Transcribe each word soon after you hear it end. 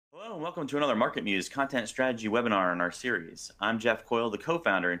Hello and welcome to another MarketMuse content strategy webinar in our series. I'm Jeff Coyle, the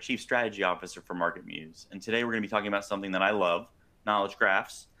co-founder and chief strategy officer for MarketMuse. And today we're going to be talking about something that I love, knowledge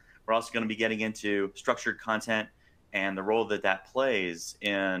graphs. We're also going to be getting into structured content and the role that that plays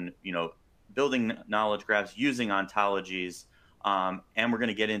in, building knowledge graphs using ontologies. And we're going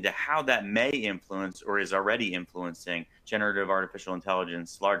to get into how that may influence or is already influencing generative artificial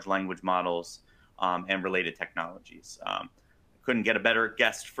intelligence, large language models, and related technologies. Couldn't get a better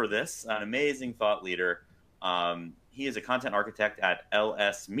guest for this, an amazing thought leader. He is a content architect at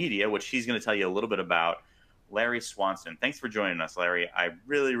Elless Media, which he's going to tell you a little bit about. Larry Swanson. Thanks for joining us, Larry. I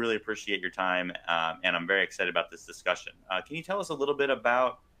really, really appreciate your time, and I'm very excited about this discussion. Can you tell us a little bit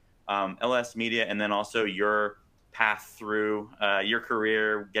about Elless Media and then also your path through your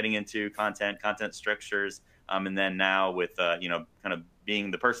career, getting into content structures, and then now with, kind of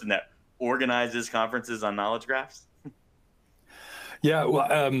being the person that organizes conferences on knowledge graphs? Yeah, well,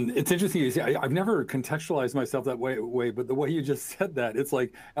 it's interesting. You see, I've never contextualized myself that way, but the way you just said that, it's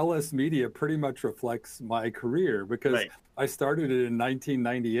like Elless Media pretty much reflects my career because Right. I started it in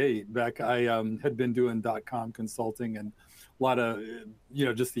 1998. Back, I had been doing .com consulting and a lot of,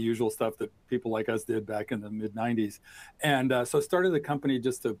 just the usual stuff that people like us did back in the mid 90s. And so I started the company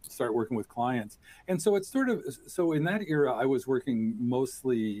just to start working with clients. And so it's so in that era, I was working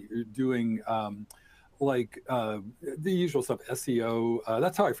mostly doing the usual stuff, SEO.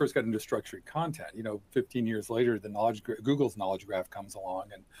 That's how I first got into structured content. 15 years later, Google's knowledge graph comes along,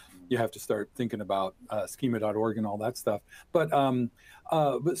 and you have to start thinking about schema.org and all that stuff. But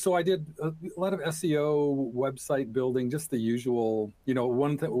so I did a lot of SEO, website building, just the usual.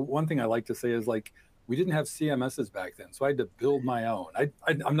 One thing I like to say is we didn't have CMSs back then, so I had to build my own.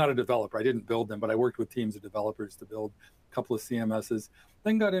 I'm not a developer. I didn't build them, but I worked with teams of developers to build a couple of CMSs.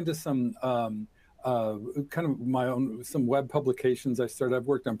 Then got into some kind of my own, some web publications I started. I've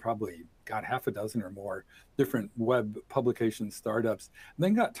worked on probably, half a dozen or more different web publication startups. And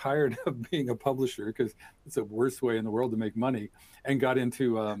then got tired of being a publisher because it's the worst way in the world to make money, and got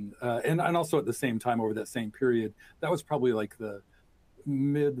into, and also at the same time over that same period, that was probably like the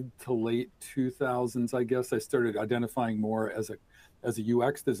mid to late 2000s, I guess, I started identifying more as a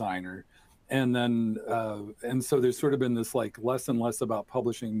UX designer. And then, and so there's sort of been this less and less about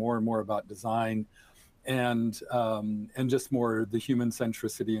publishing, more and more about design, and just more the human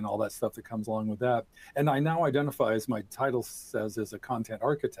centricity and all that stuff that comes along with that. And I now identify, as my title says, as a content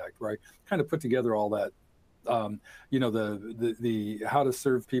architect, where I kind of put together all that, the how to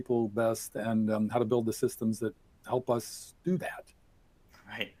serve people best and how to build the systems that help us do that.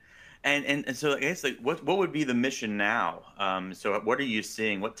 Right. And so I guess what would be the mission now? So what are you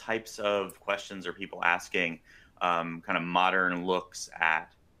seeing? What types of questions are people asking? Kind of modern looks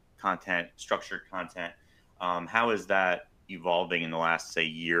at content, structured content. How is that evolving in the last, say,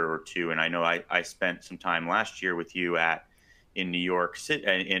 year or two? And I know I spent some time last year with you in New York City,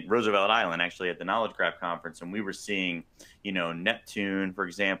 in Roosevelt Island, actually at the Knowledge Graph conference, and we were seeing, Neptune, for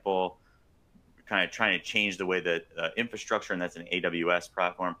example, kind of trying to change the way that infrastructure, and that's an AWS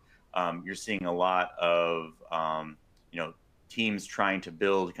platform. You're seeing a lot of, teams trying to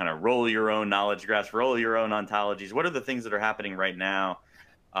build kind of roll your own knowledge graphs, roll your own ontologies. What are the things that are happening right now?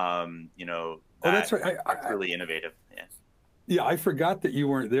 That's right. Are really innovative. Yeah. Yeah, I forgot that you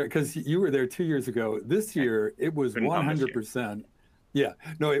weren't there because you were there 2 years ago. This year, it was 100%. Yeah,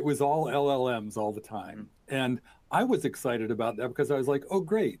 no, it was all LLMs all the time. And I was excited about that because I was like, oh,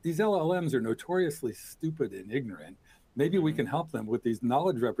 great. These LLMs are notoriously stupid and ignorant. Maybe we can help them with these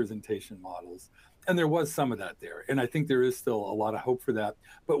knowledge representation models. And there was some of that there. And I think there is still a lot of hope for that.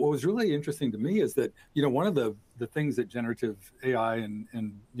 But what was really interesting to me is that, one of the things that generative AI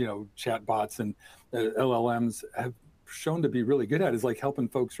and chatbots and LLMs have shown to be really good at is helping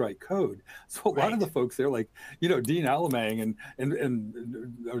folks write code. So a lot of the folks there, Dean Alamang and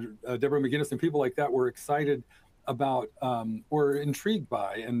Deborah McGinnis and people like that were excited about, or intrigued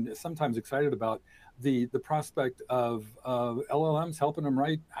by, and sometimes excited about the prospect of LLMs helping them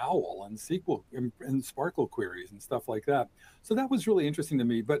write OWL and SQL and Sparkle queries and stuff like that. So that was really interesting to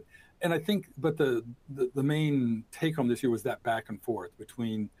me. But the main take home this year was that back and forth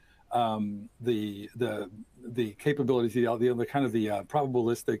between the capabilities, the kind of the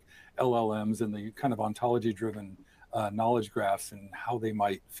probabilistic LLMs and the kind of ontology-driven knowledge graphs and how they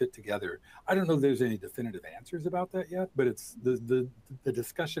might fit together. I don't know if there's any definitive answers about that yet, but it's the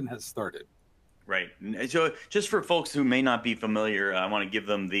discussion has started. Right. So just for folks who may not be familiar, I want to give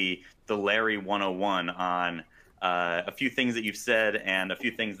them the Larry 101 on a few things that you've said and a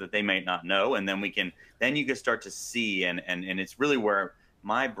few things that they might not know, and then you can start to see, and it's really where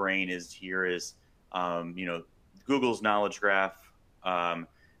my brain is here is, Google's knowledge graph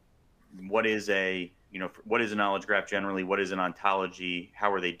what is a, what is a knowledge graph generally? What is an ontology?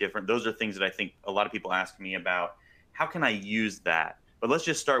 How are they different? Those are things that I think a lot of people ask me about. How can I use that? But let's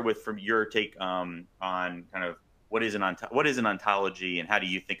just start with from your take on kind of what is an ontology and how do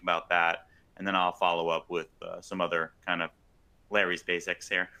you think about that? And then I'll follow up with some other kind of Larry's basics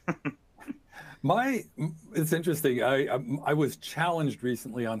here. It's interesting. I was challenged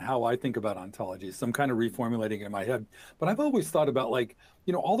recently on how I think about ontologies. So I'm kind of reformulating it in my head. But I've always thought about like,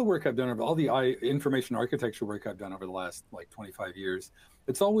 all the work I've done, all the information architecture work I've done over the last like 25 years,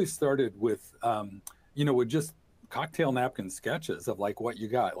 it's always started with, with just cocktail napkin sketches of like what you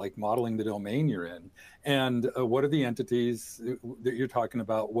got, like modeling the domain you're in, and what are the entities that you're talking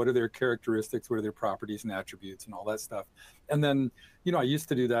about, what are their characteristics, what are their properties and attributes and all that stuff. And then, I used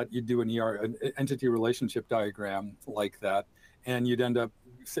to do that. You'd do an entity relationship diagram like that, and you'd end up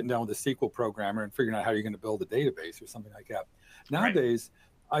sitting down with a SQL programmer and figuring out how you're going to build a database or something like that. Nowadays,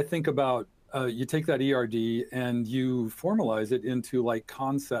 I think about you take that ERD and you formalize it into like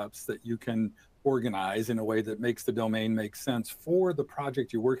concepts that you can organize in a way that makes the domain make sense for the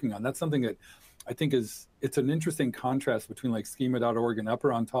project you're working on. That's something that I think it's an interesting contrast between like schema.org and upper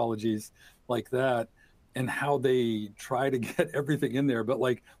ontologies like that, and how they try to get everything in there. But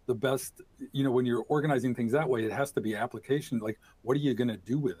like the best, when you're organizing things that way, it has to be application. Like, what are you going to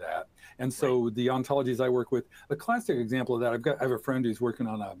do with that? And so the ontologies I work with, a classic example of that, I have a friend who's working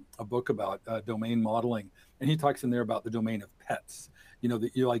on a book about domain modeling, and he talks in there about the domain of pets.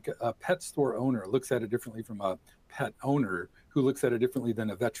 That you like a pet store owner looks at it differently from a pet owner who looks at it differently than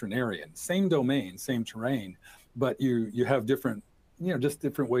a veterinarian. Same domain, same terrain, but you have different, just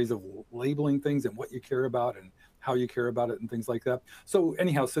different ways of labeling things and what you care about and how you care about it and things like that. So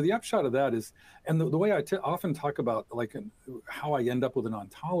anyhow, so the upshot of that is, and the way I often talk about like how I end up with an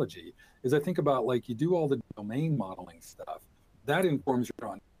ontology is I think about like you do all the domain modeling stuff, that informs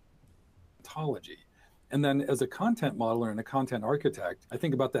your ontology. And then as a content modeler and a content architect, I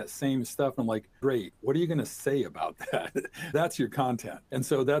think about that same stuff. And I'm like, great, what are you going to say about that? That's your content. And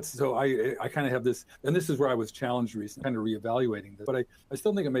so I kind of have this, and this is where I was challenged recently, kind of reevaluating this. But I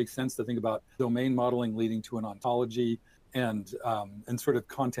still think it makes sense to think about domain modeling leading to an ontology and sort of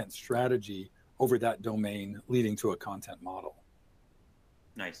content strategy over that domain leading to a content model.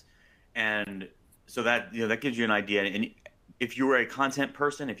 Nice. And so that, that gives you an idea. And if you were a content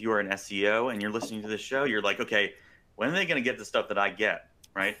person, if you are an SEO and you're listening to this show, you're like, okay, when are they going to get the stuff that I get,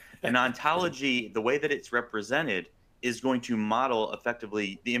 right? An ontology, the way that it's represented is going to model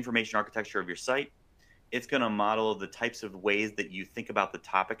effectively the information architecture of your site. It's going to model the types of ways that you think about the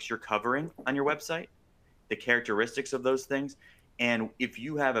topics you're covering on your website, the characteristics of those things. And if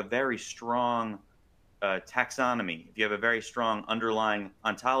you have a very strong taxonomy, if you have a very strong underlying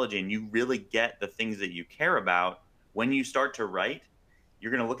ontology and you really get the things that you care about, when you start to write, you're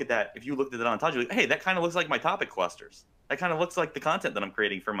going to look at that. If you looked at that ontology, like, hey, that kind of looks like my topic clusters. That kind of looks like the content that I'm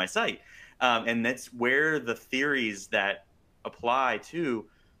creating for my site. And that's where the theories that apply to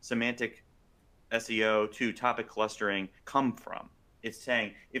semantic SEO, to topic clustering come from. It's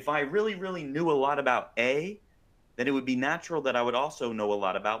saying, if I really, really knew a lot about A, then it would be natural that I would also know a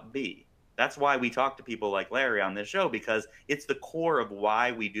lot about B. That's why we talk to people like Larry on this show, because it's the core of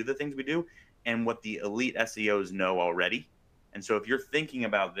why we do the things we do and what the elite SEOs know already. And so if you're thinking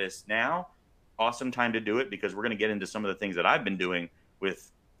about this now, awesome time to do it, because we're going to get into some of the things that I've been doing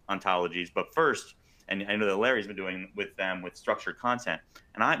with ontologies. But first, and I know that Larry's been doing with them with structured content.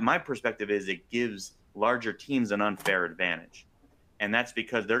 And my perspective is it gives larger teams an unfair advantage. And that's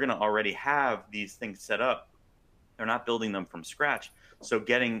because they're going to already have these things set up. They're not building them from scratch. So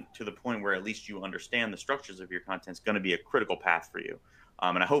getting to the point where at least you understand the structures of your content is going to be a critical path for you.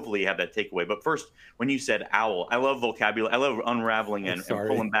 And hopefully you have that takeaway. But first, when you said owl, I love vocabulary. I love unraveling and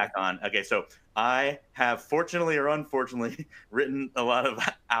pulling back on. Okay, so I have, fortunately or unfortunately, written a lot of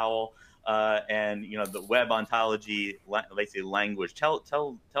owl and the web ontology, they say language. Tell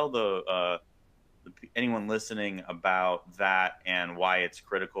the anyone listening about that and why it's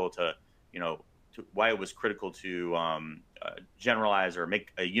critical to why it was critical to generalize or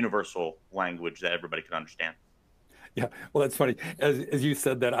make a universal language that everybody could understand. Yeah, well, that's funny. As you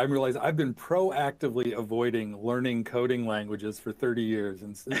said that, I realized I've been proactively avoiding learning coding languages for 30 years,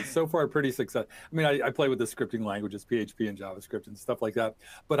 and so far pretty successful. I mean, I play with the scripting languages, PHP and JavaScript and stuff like that.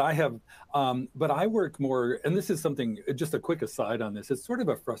 But I work more, and this is something, just a quick aside on this, it's sort of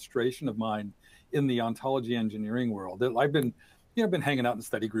a frustration of mine in the ontology engineering world. I've been hanging out in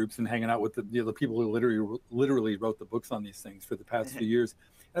study groups and hanging out with the people who literally wrote the books on these things for the past few years.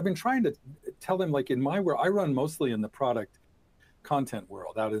 I've been trying to tell them, like in my world, I run mostly in the product content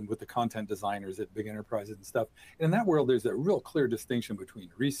world, out with the content designers at big enterprises and stuff. And in that world, there's a real clear distinction between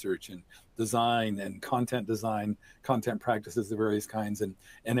research and design and content design, content practices of various kinds, and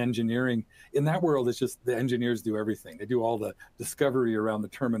engineering. In that world, it's just the engineers do everything. They do all the discovery around the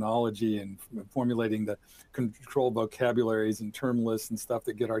terminology and formulating the control vocabularies and term lists and stuff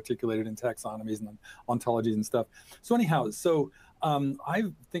that get articulated in taxonomies and ontologies and stuff. So anyhow, I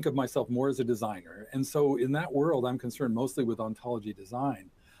think of myself more as a designer. And so in that world, I'm concerned mostly with ontology design.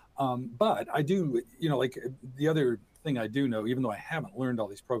 But I do, like the other thing I do know, even though I haven't learned all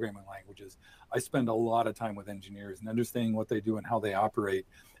these programming languages, I spend a lot of time with engineers and understanding what they do and how they operate.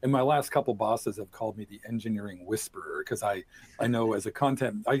 And my last couple bosses have called me the engineering whisperer, because I know as a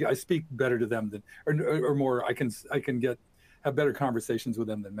content, I speak better to them than, or more, I can have better conversations with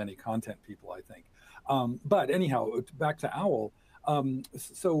them than many content people, I think. But anyhow, back to OWL.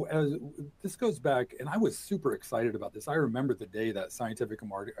 So as this goes back, and I was super excited about this. I remember the day that Scientific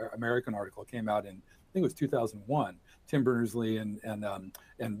American article came out in, I think it was 2001. Tim Berners-Lee and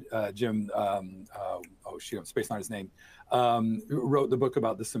Jim, oh shoot, I'm spacing on his name, wrote the book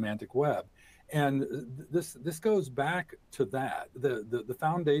about the semantic web. And this goes back to that. The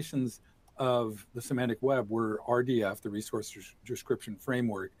foundations of the semantic web were RDF, the resource description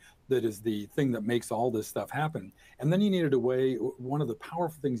framework, that is the thing that makes all this stuff happen. And then you needed a way, one of the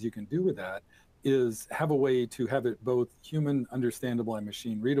powerful things you can do with that is have a way to have it both human understandable and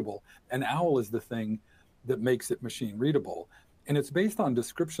machine readable. And OWL is the thing that makes it machine readable. And it's based on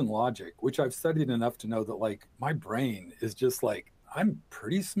description logic, which I've studied enough to know that, like, my brain is just like, I'm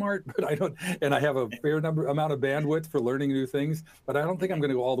pretty smart, but I don't, and I have a fair amount of bandwidth for learning new things, but I don't think I'm going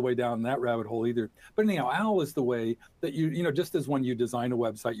to go all the way down that rabbit hole either. But anyhow, OWL is the way that just as when you design a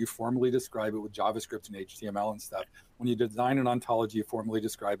website, you formally describe it with JavaScript and HTML and stuff. When you design an ontology, you formally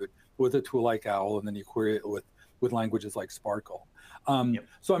describe it with a tool like OWL, and then you query it with languages like Sparkle.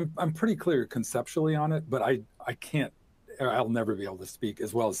 So I'm pretty clear conceptually on it, but I can't, I'll never be able to speak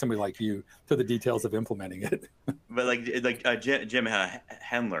as well as somebody like you to the details of implementing it. But like Jim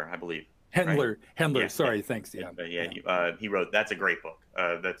Hendler, I believe. Hendler, Yeah, sorry, yeah. Thanks. Yeah. He wrote, that's a great book.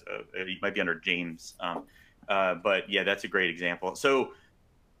 That's it might be under James. But yeah, that's a great example. So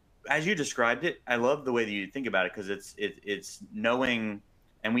as you described it, I love the way that you think about it, because it's knowing.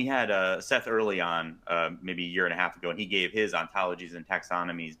 And we had Seth early on, maybe a year and a half ago, and he gave his ontologies and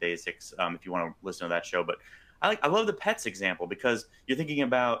taxonomies basics. If you want to listen to that show, but I love the pets example, because you're thinking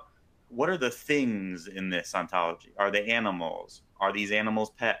about, what are the things in this ontology? Are they animals? Are these animals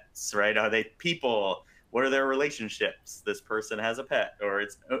pets, right? Are they people? What are their relationships? This person has a pet, or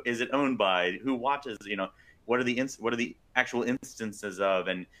is it owned by? Who watches? What are the actual instances of?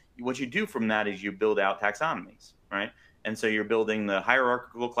 And what you do from that is you build out taxonomies, right? And so you're building the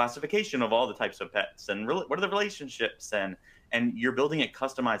hierarchical classification of all the types of pets, and what are the relationships, and you're building it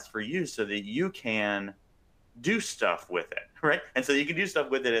customized for you so that you can do stuff with it, right? And so you can do stuff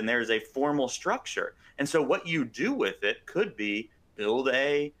with it, and there's a formal structure. And so what you do with it could be build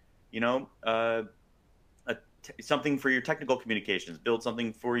something for your technical communications, build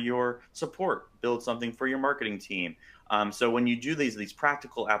something for your support, build something for your marketing team. So when you do these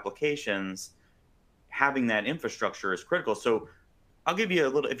practical applications, having that infrastructure is critical. So I'll give you a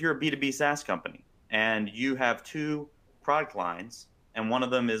little, if you're a B2B SaaS company and you have two product lines, and one of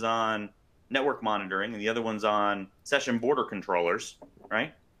them is on network monitoring and the other one's on session border controllers,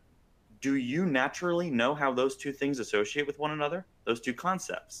 right? Do you naturally know how those two things associate with one another? Those two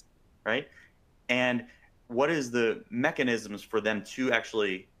concepts, right? And what is the mechanisms for them to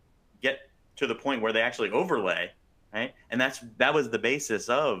actually get to the point where they actually overlay, right? And that was the basis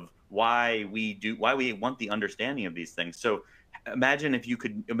of why we want the understanding of these things. So imagine if you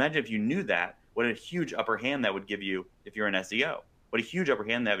knew that, what a huge upper hand that would give you if you're an SEO. What a huge upper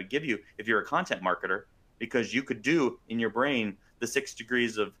hand that would give you if you're a content marketer, because you could do in your brain the 6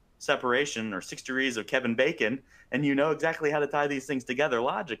 degrees of separation, or 6 degrees of Kevin Bacon, and you know exactly how to tie these things together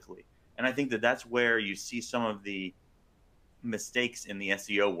logically. And I think that that's where you see some of the mistakes in the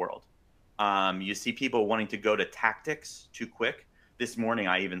SEO world. You see people wanting to go to tactics too quick. This morning,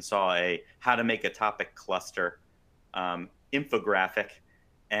 I even saw a how to make a topic cluster infographic,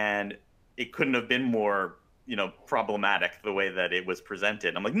 and it couldn't have been more problematic the way that it was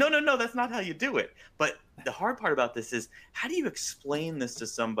presented. I'm like, no, that's not how you do it. But the hard part about this is, how do you explain this to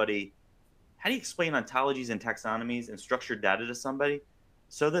somebody? How do you explain ontologies and taxonomies and structured data to somebody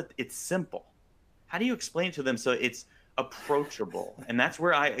so that it's simple? How do you explain it to them so it's approachable? And that's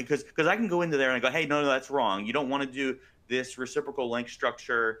where because I can go into there and I go, hey, no, that's wrong. You don't want to do this reciprocal link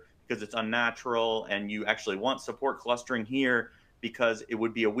structure because it's unnatural, and you actually want support clustering here. because it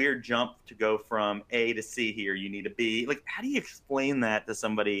would be a weird jump to go from A to C here. You need a B. Like, how do you explain that to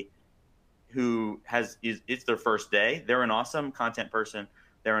somebody who it's their first day? They're an awesome content person.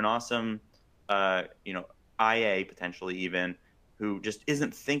 They're an awesome, IA potentially even, who just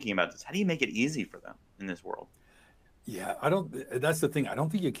isn't thinking about this. How do you make it easy for them in this world? Yeah, that's the thing. I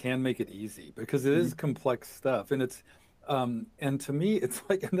don't think you can make it easy because it is Mhm. complex stuff. And to me, it's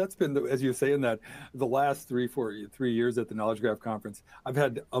like, and that's been, as you say, in that the last 3 years at the Knowledge Graph conference, I've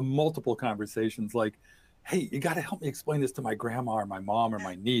had multiple conversations like, hey, you got to help me explain this to my grandma or my mom or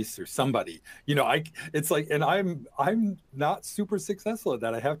my niece or somebody. It's like, and I'm not super successful at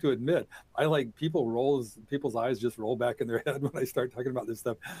that. I have to admit, I like people's eyes just roll back in their head when I start talking about this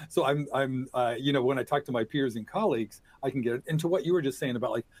stuff. So when I talk to my peers and colleagues, I can get it. Into what you were just saying about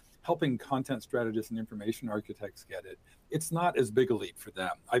like helping content strategists and information architects get it. It's not as big a leap for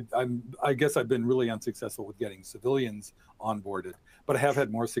them. I guess I've been really unsuccessful with getting civilians onboarded, but I have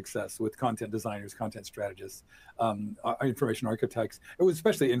had more success with content designers, content strategists, information architects. It was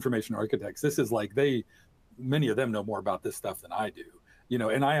especially information architects. This is like many of them know more about this stuff than I do,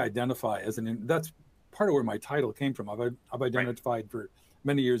 and I identify that's part of where my title came from. I've identified for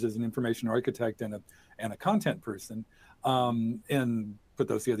many years as an information architect and a content person, and put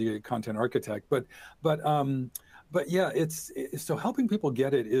those together, content architect. But yeah, it's so helping people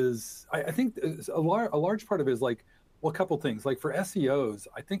get it is, I think a large part of it is like, well, a couple things. Like for SEOs,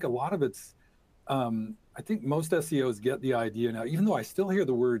 I think a lot of it's, I think most SEOs get the idea now, even though I still hear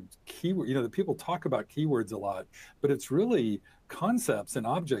the word keyword, that people talk about keywords a lot, but it's really concepts and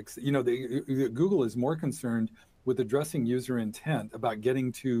objects. Google is more concerned with addressing user intent about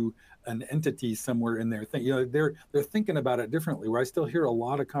getting to an entity somewhere in their thing. They're thinking about it differently, where I still hear a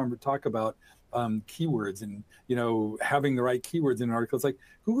lot of talk about keywords and having the right keywords in an article. It's like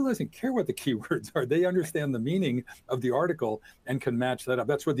Google doesn't care what the keywords are. They understand the meaning of the article and can match that up.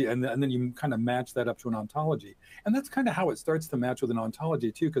 That's where and then you kind of match that up to an ontology, and that's kind of how it starts to match with an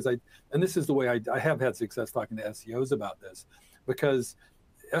ontology too. Because and this is the way I have had success talking to SEOs about this, because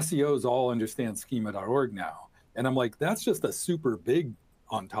SEOs all understand schema.org now, and I'm like, that's just a super big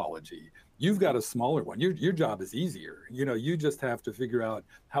ontology. You've got a smaller one. Your job is easier. You just have to figure out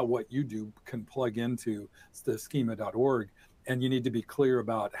how what you do can plug into the schema.org, and you need to be clear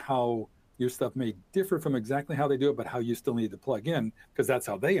about how your stuff may differ from exactly how they do it, but how you still need to plug in, because that's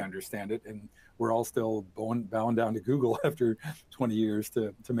how they understand it. And we're all still bowing down to Google after 20 years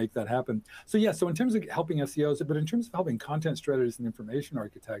to make that happen. So yeah, so in terms of helping SEOs, but in terms of helping content strategists and information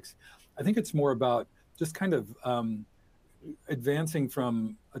architects, I think it's more about just kind of advancing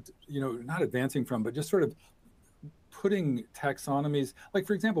from, not advancing from, but just sort of putting taxonomies, like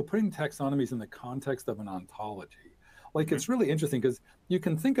for example, putting taxonomies in the context of an ontology. Like it's really interesting because you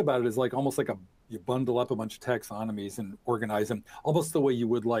can think about it as like almost like you bundle up a bunch of taxonomies and organize them almost the way you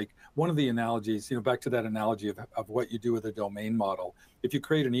would like one of the analogies, back to that analogy of what you do with a domain model. If you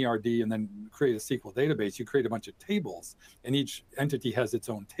create an ERD and then create a SQL database, you create a bunch of tables, and each entity has its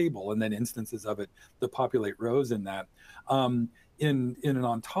own table and then instances of it that populate rows in that. In an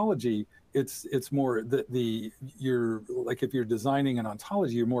ontology, it's more you're like, if you're designing an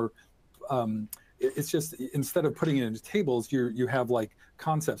ontology, you're more it's just, instead of putting it into tables, you have like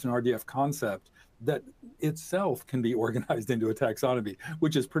concepts, an RDF concept that itself can be organized into a taxonomy,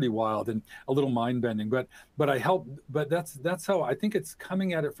 which is pretty wild and a little mind bending. But that's how I think it's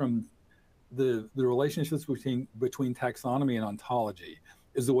coming at it from the relationships between taxonomy and ontology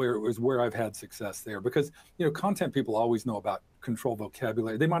is where I've had success there, because content people always know about controlled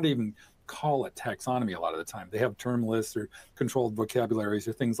vocabulary. They might even call it taxonomy a lot of the time. They have term lists or controlled vocabularies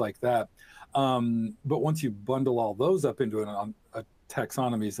or things like that. But once you bundle all those up into a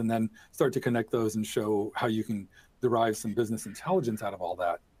taxonomies and then start to connect those and show how you can derive some business intelligence out of all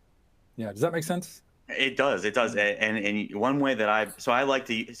that. Yeah, does that make sense? It does. It does. And one way that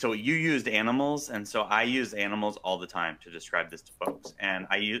so you used animals, and so I use animals all the time to describe this to folks. And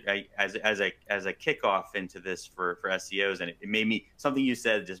as a kickoff into this for SEOs, and it made me, something you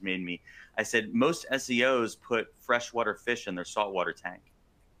said just made me, I said, most SEOs put freshwater fish in their saltwater tank,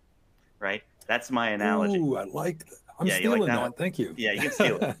 right? That's my analogy. Ooh, I like that. I'm Yeah, stealing you like that that. one? Thank you. Yeah, you can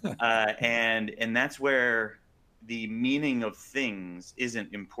steal it. And that's where the meaning of things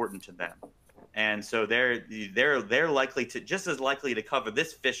isn't important to them. And so they're likely to, just as likely to cover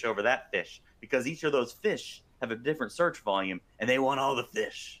this fish over that fish, because each of those fish have a different search volume and they want all the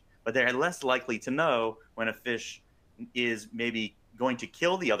fish. But they're less likely to know when a fish is maybe going to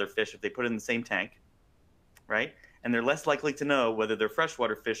kill the other fish if they put it in the same tank, right? And they're less likely to know whether their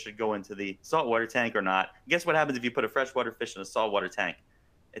freshwater fish should go into the saltwater tank or not. Guess what happens if you put a freshwater fish in a saltwater tank?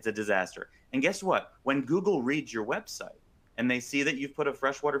 It's a disaster. And guess what? When Google reads your website, and they see that you've put a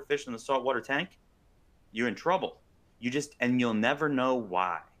freshwater fish in the saltwater tank, you're in trouble. And you'll never know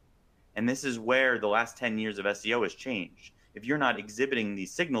why. And this is where the last 10 years of SEO has changed. If you're not exhibiting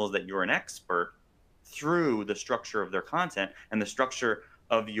these signals that you're an expert through the structure of their content and the structure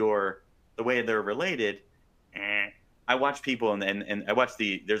of the way they're related, I watch people and I watch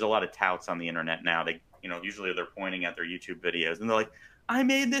there's a lot of touts on the internet now. They, usually they're pointing at their YouTube videos and they're like, I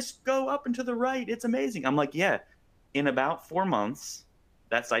made this go up and to the right. It's amazing. I'm like, yeah, in about 4 months,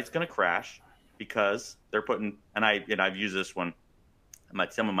 that site's going to crash because they're putting, and I've used this one.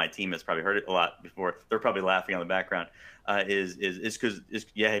 Some of my team has probably heard it a lot before. They're probably laughing on the background. Is because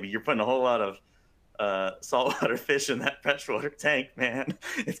you're putting a whole lot of saltwater fish in that freshwater tank, man.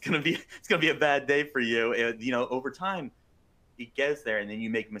 It's gonna be a bad day for you. Over time, it gets there, and then you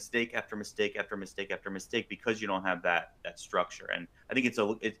make mistake after mistake after mistake after mistake because you don't have that structure. And I think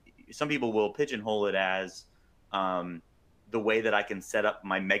some people will pigeonhole it as the way that I can set up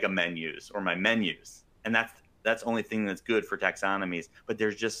my mega menus or my menus, and that's the only thing that's good for taxonomies, but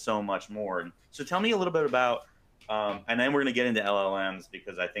there's just so much more. So tell me a little bit about, and then we're going to get into LLMs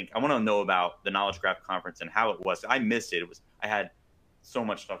because I want to know about the Knowledge Graph conference and how it was. I missed it. I had so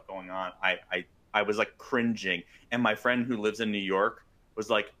much stuff going on. I was like cringing. And my friend who lives in New York was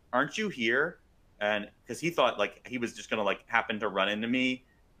like, aren't you here? And because he thought like he was just going to like happen to run into me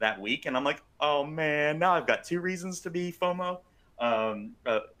that week. And I'm like, oh man, now I've got 2 reasons to be FOMO.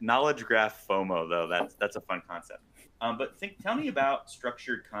 Knowledge graph FOMO, though, that's a fun concept. But tell me about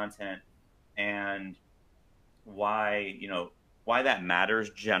structured content and why that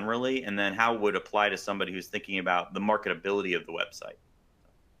matters generally, and then how it would apply to somebody who's thinking about the marketability of the website.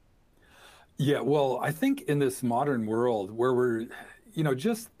 Yeah, well, I think in this modern world where we're,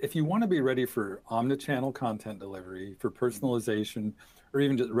 just if you want to be ready for omnichannel content delivery, for personalization, or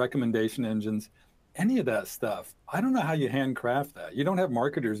even just recommendation engines, any of that stuff, I don't know how you handcraft that. You don't have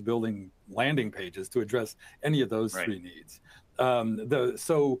marketers building landing pages to address any of those 3 needs.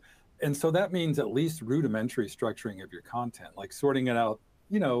 So that means at least rudimentary structuring of your content, like sorting it out,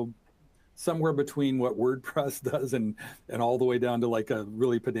 somewhere between what WordPress does and all the way down to like a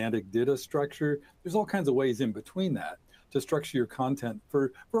really pedantic data structure. There's all kinds of ways in between that to structure your content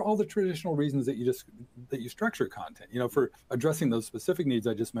for all the traditional reasons that you structure content, for addressing those specific needs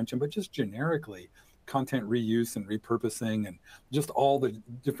I just mentioned, but just generically content reuse and repurposing and just all the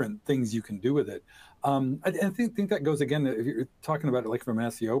different things you can do with it. I think that goes, again, if you're talking about it like from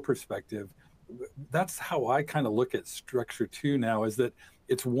an SEO perspective, that's how I kind of look at structure too now, is that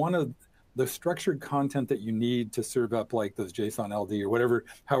it's one of the structured content that you need to serve up like those JSON LD or whatever,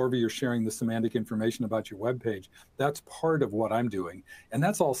 however you're sharing the semantic information about your web page. That's part of what I'm doing. And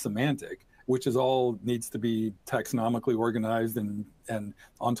that's all semantic, which is all needs to be taxonomically organized and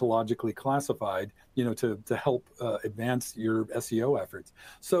ontologically classified, to help advance your SEO efforts.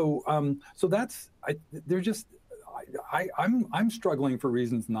 So I'm struggling for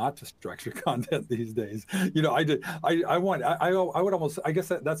reasons not to structure content these days. I would almost, I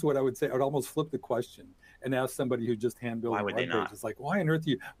guess that's what I would say. I would almost flip the question and ask somebody who just hand built a web page. It's like, why on earth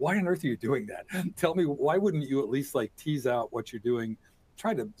are you doing that? Tell me, why wouldn't you at least like tease out what you're doing?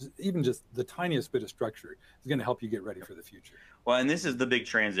 Try to, even just the tiniest bit of structure is going to help you get ready for the future. Well, and this is the big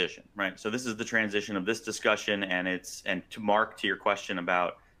transition, right? So this is the transition of this discussion, and to Mark, to your question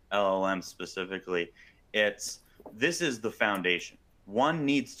about LLM specifically, this is the foundation. One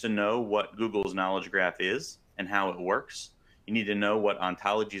needs to know what Google's knowledge graph is and how it works. You need to know what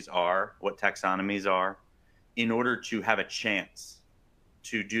ontologies are, what taxonomies are, in order to have a chance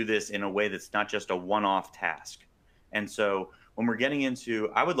to do this in a way that's not just a one-off task. And so when we're getting into,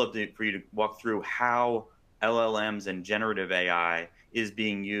 I would love for you to walk through how LLMs and generative AI is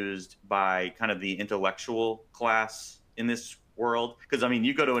being used by kind of the intellectual class in this world. Because, I mean,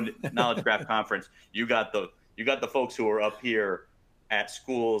 you go to a knowledge graph conference, you got the folks who are up here at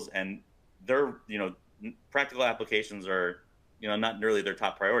schools, and their practical applications are not really their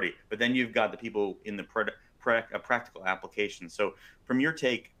top priority. But then you've got the people in the practical applications. So from your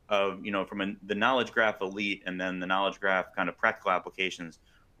take of the knowledge graph elite and then the knowledge graph kind of practical applications,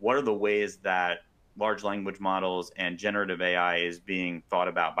 what are the ways that large language models and generative AI is being thought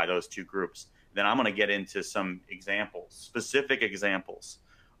about by those 2 groups? Then I'm going to get into some specific examples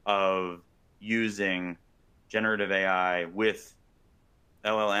of using generative AI with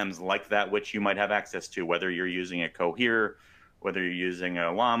LLMs like that, which you might have access to, whether you're using a Cohere, whether you're using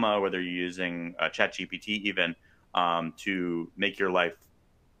a Llama, whether you're using a ChatGPT even, to make your life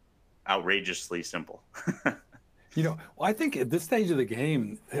outrageously simple. I think at this stage of the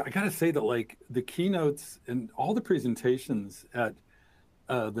game, I got to say that like the keynotes and all the presentations at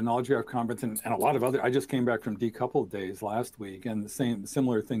the Knowledge Graph conference and a lot of other. I just came back from Decoupled Days last week, and the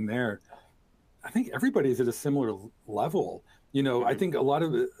similar thing there. I think everybody's at a similar level. I think a lot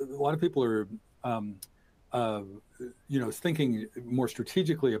of people are, thinking more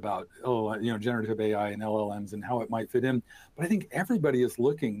strategically about generative AI and LLMs and how it might fit in. But I think everybody is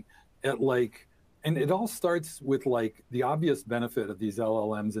looking at and it all starts with the obvious benefit of these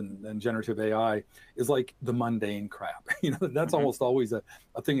LLMs and generative AI is the mundane crap. That's almost always a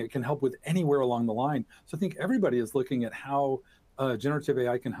thing that can help with anywhere along the line. So I think everybody is looking at how generative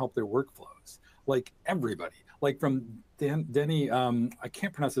AI can help their workflows. Everybody, from Denny, I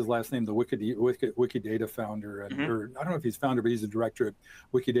can't pronounce his last name, the Wikidata founder, or I don't know if he's founder, but he's a director at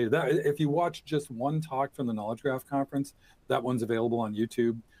Wikidata. If you watch just one talk from the Knowledge Graph conference, that one's available on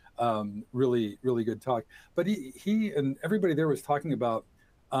YouTube. Really, really good talk. But he and everybody there was talking about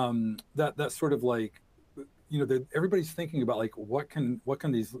that sort of everybody's thinking about what can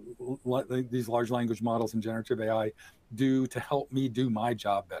these large language models and generative AI do to help me do my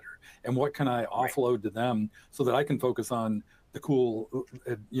job better, and what can I offload to them so that I can focus on the cool,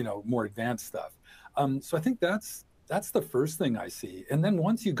 more advanced stuff. So I think that's the first thing I see. And then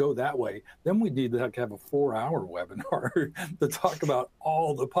once you go that way, then we need to have a 4-hour webinar to talk about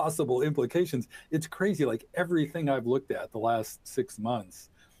all the possible implications. It's crazy. Everything I've looked at the last 6 months,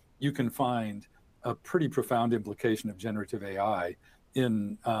 you can find a pretty profound implication of generative AI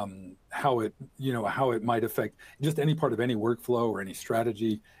in how it might affect just any part of any workflow or any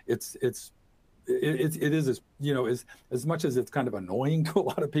strategy. It is as much as it's kind of annoying to a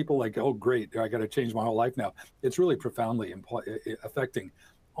lot of people, oh great, I got to change my whole life now. It's really profoundly affecting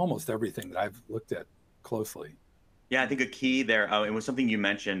almost everything that I've looked at closely. Yeah, I think a key there, it was something you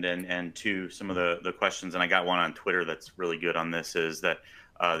mentioned, and to some of the questions, and I got one on Twitter that's really good on this, is that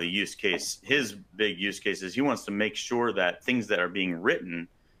the use case, his big use case is he wants to make sure that things that are being written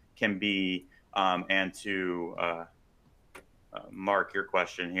can be, and to Mark, your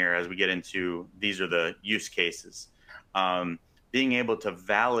question here, as we get into, these are the use cases. Being able to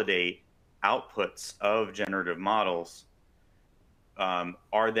validate outputs of generative models,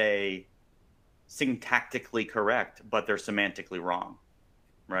 are they syntactically correct, but they're semantically wrong,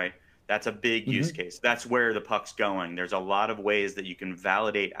 right? That's a big use case. That's where the puck's going. There's a lot of ways that you can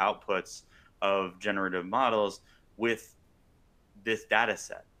validate outputs of generative models with this data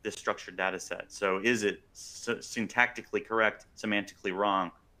set, this structured data set. So is it syntactically correct, semantically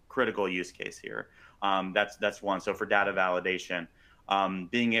wrong? Critical use case here. That's one. So for data validation,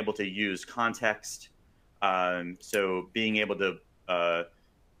 being able to use context, so being able to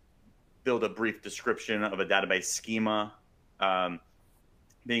build a brief description of a database schema,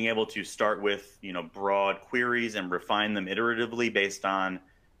 being able to start with broad queries and refine them iteratively based on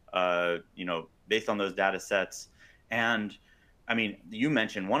those data sets. And I mean, you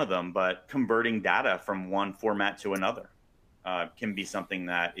mentioned one of them, but converting data from one format to another can be something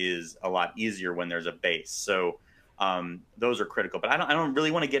that is a lot easier when there's a base. So those are critical. But I don't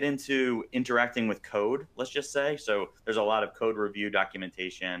really want to get into interacting with code, let's just say. So there's a lot of code review,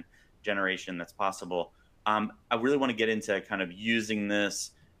 documentation, generation that's possible. I really want to get into kind of using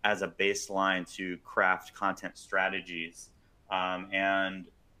this as a baseline to craft content strategies. And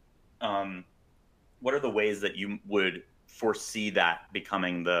what are the ways that you would foresee that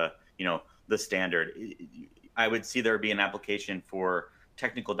becoming the standard? I would see there be an application for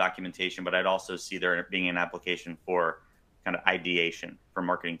technical documentation, but I'd also see there being an application for kind of ideation for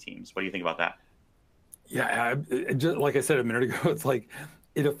marketing teams. What do you think about that? Yeah, just like I said a minute ago, it's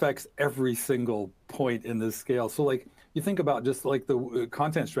it affects every single point in this scale. So you think about just the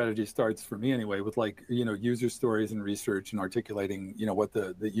content strategy starts, for me anyway, with user stories and research and articulating what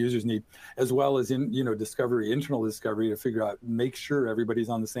the users need, as well as in discovery, internal discovery, to figure out, make sure everybody's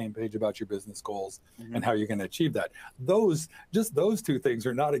on the same page about your business goals and how you're going to achieve that. Those two things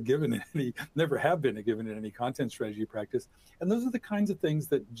are not a given in any, never have been a given in any content strategy practice. And those are the kinds of things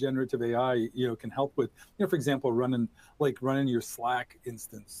that generative AI can help with. For example, running your Slack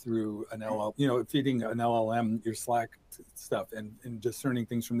instance through an LLM, feeding an LLM your Slack stuff and discerning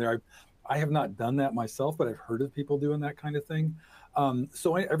things from there. I have not done that myself, but I've heard of people doing that kind of thing.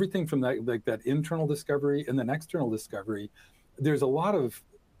 So everything from that internal discovery and then external discovery, there's a lot of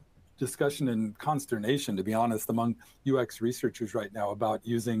discussion and consternation, to be honest, among UX researchers right now about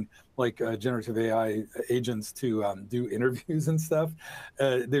using generative AI agents to do interviews and stuff.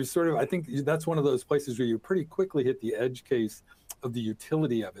 There's I think that's one of those places where you pretty quickly hit the edge case of the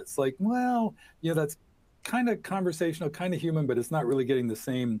utility of it. It's that's kind of conversational, kind of human, but it's not really getting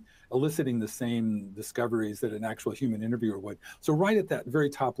eliciting the same discoveries that an actual human interviewer would. So right at that very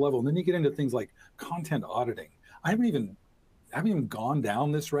top level, and then you get into things like content auditing. I haven't even even gone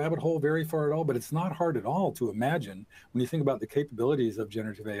down this rabbit hole very far at all, but it's not hard at all to imagine when you think about the capabilities of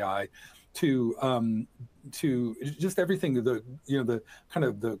generative AI to just everything, the kind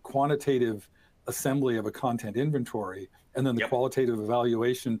of the quantitative assembly of a content inventory, and then the qualitative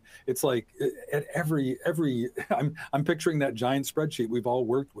evaluation. It's like at every I'm picturing that giant spreadsheet we've all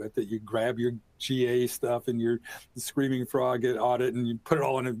worked with, that you grab your GA stuff and your screaming frog at audit and you put it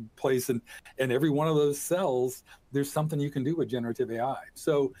all in a place, and every one of those cells, there's something you can do with generative AI.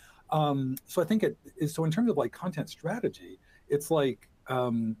 So so I think so in terms of like content strategy, it's like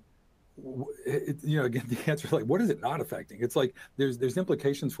again, the answer is like, what is it not affecting? It's like there's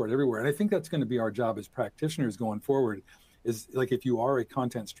implications for it everywhere, and I think that's going to be our job as practitioners going forward. Is like, if you are a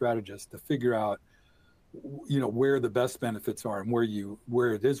content strategist, to figure out where the best benefits are, and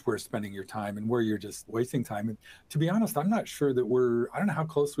where it is worth spending your time, and where you're just wasting time. And to be honest, I'm not sure that I don't know how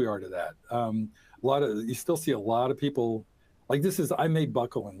close we are to that. You still see a lot of people like I may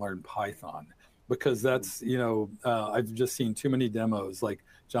buckle and learn Python, because that's, I've just seen too many demos, like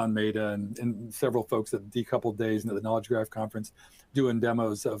John Maeda and several folks at Decoupled Days and at the Knowledge Graph Conference doing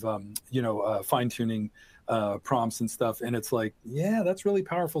demos of, fine-tuning prompts and stuff. And it's like, yeah, that's really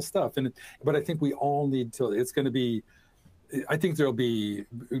powerful stuff. But I think we all need to, I think there'll be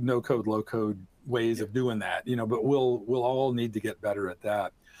no-code, low-code ways of doing that, but we'll all need to get better at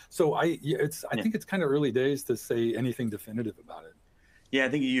that. So I think it's kind of early days to say anything definitive about it. Yeah, I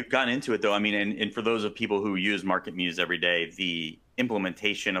think you've gotten into it, though. I mean, and for those of people who use MarketMuse every day, the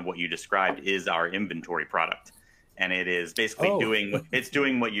implementation of what you described is our inventory product. And it is basically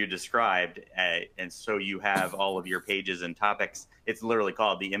doing what you described. And so you have all of your pages and topics. It's literally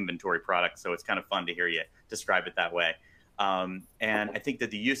called the inventory product. So it's kind of fun to hear you describe it that way. And I think that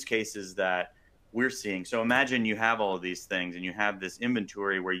the use cases that we're seeing, so imagine you have all of these things and you have this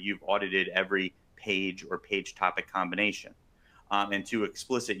inventory where you've audited every page or page topic combination. And two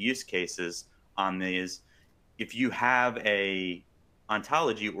explicit use cases on these, if you have a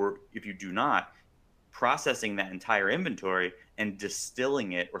ontology, or if you do not, processing that entire inventory and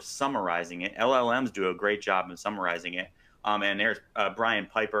distilling it or summarizing it. LLMs do a great job in summarizing it. And there's Brian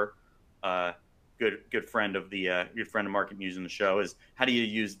Piper, good friend of MarketMuse in the show, is how do you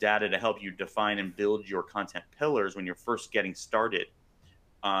use data to help you define and build your content pillars when you're first getting started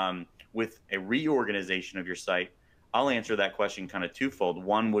with a reorganization of your site. I'll answer that question kind of twofold.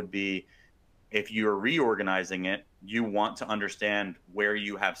 One would be, if you're reorganizing it, you want to understand where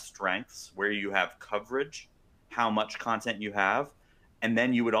you have strengths, where you have coverage, how much content you have. And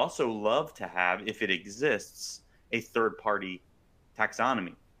then you would also love to have, if it exists, a third-party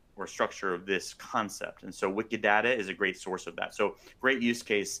taxonomy or structure of this concept. And so Wikidata is a great source of that. So great use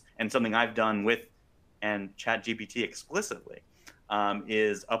case, and something I've done with and ChatGPT explicitly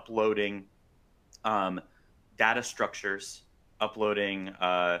is uploading data structures, uploading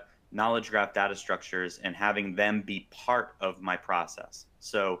knowledge graph data structures, and having them be part of my process.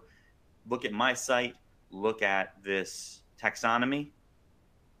 So look at my site, look at this taxonomy,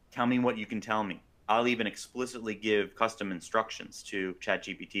 tell me what you can tell me. I'll even explicitly give custom instructions to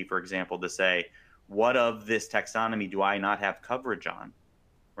ChatGPT, for example, to say, what of this taxonomy do I not have coverage on,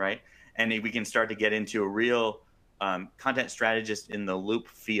 right? And we can start to get into a real content strategist in the loop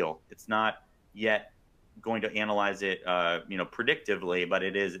feel. It's not yet going to analyze it, predictively, but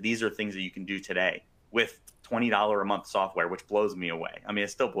these are things that you can do today with $20 a month software, which blows me away. I mean, it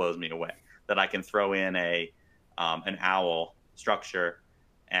still blows me away that I can throw in an OWL structure,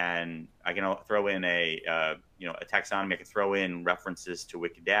 and I can throw in a taxonomy. I can throw in references to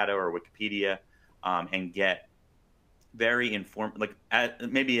Wikidata or Wikipedia, and get very informed. Like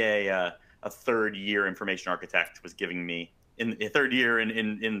maybe a third year information architect was giving me in a third year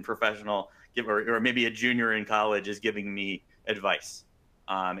in professional, or maybe a junior in college is giving me advice.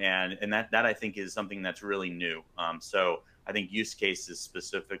 And that I think is something that's really new. So I think use cases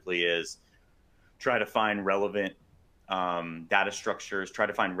specifically is try to find relevant data structures, try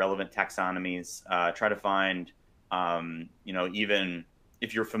to find relevant taxonomies, try to find, even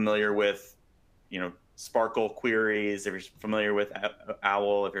if you're familiar with, Sparkle queries, if you're familiar with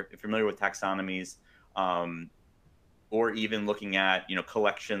OWL, if you're familiar with taxonomies, or even looking at,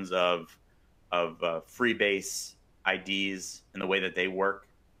 collections of freebase IDs and the way that they work,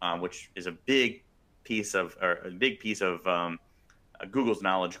 which is a big piece of Google's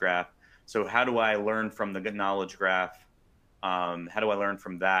knowledge graph. So how do I learn from the knowledge graph? How do I learn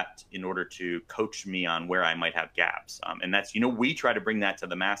from that in order to coach me on where I might have gaps? And that's, we try to bring that to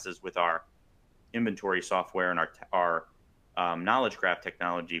the masses with our inventory software and our knowledge graph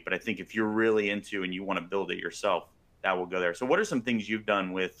technology. But I think if you're really into and you want to build it yourself, that will go there. So what are some things you've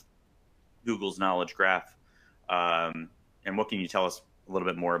done with Google's knowledge graph And what can you tell us a little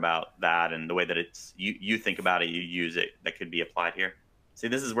bit more about that and the way that it's you think about it, you use it, that could be applied here? See,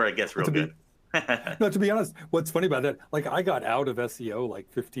 this is where it gets real good. No, to be honest, what's funny about that, like I got out of SEO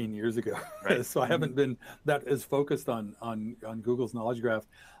like 15 years ago, Right. so I haven't been that as focused on Google's knowledge graph.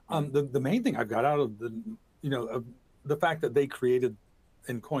 The main thing I've got out of of the fact that they created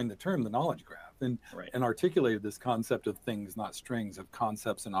and coined the term the knowledge graph, and Right. and articulated this concept of things, not strings, of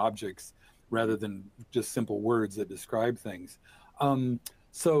concepts and objects rather than just simple words that describe things.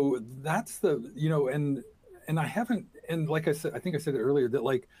 So that's and I haven't, and like I said, I think I said it earlier, that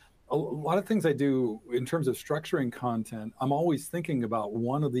like a lot of things I do in terms of structuring content, I'm always thinking about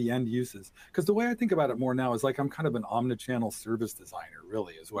one of the end uses. Because the way I think about it more now is like I'm kind of an omnichannel service designer,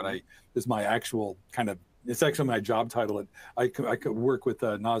 really, is what is my actual kind of, it's actually my job title. I could work with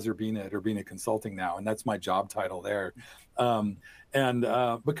Nazir Bina at Urbina Consulting now, and that's my job title there.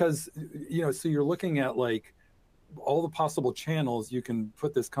 Because, so you're looking at like all the possible channels you can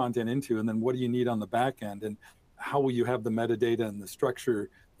put this content into, and then what do you need on the back end, and how will you have the metadata and the structure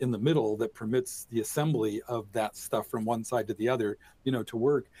in the middle that permits the assembly of that stuff from one side to the other, to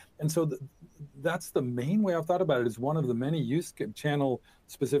work. And so that's the main way I've thought about it, is one of the many channel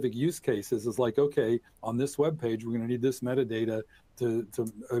specific use cases is like, okay, on this web page, we're going to need this metadata to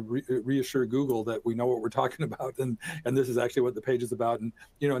reassure Google that we know what we're talking about, and this is actually what the page is about, and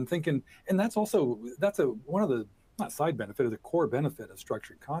and thinking, and that's one of the, not side benefit, or the core benefit of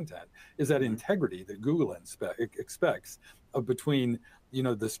structured content, is that integrity that Google expects between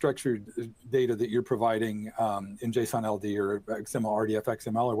the structured data that you're providing in JSON LD or XML, RDF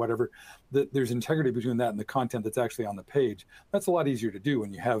XML or whatever, that there's integrity between that and the content that's actually on the page. That's a lot easier to do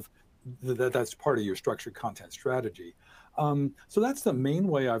when you have that's part of your structured content strategy. So that's the main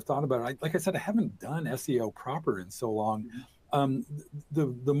way I've thought about it. Like I said, I haven't done SEO proper in so long.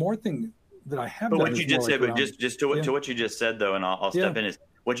 The more thing that I have but done what you just like said, but just to what you just said though, and I'll step in, is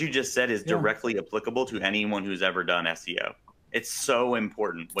what you just said is directly applicable to anyone who's ever done SEO. It's so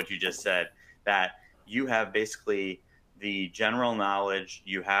important what you just said, that you have basically the general knowledge,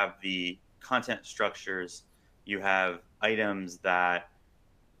 you have the content structures, you have items that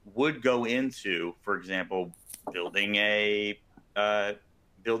would go into, for example, building an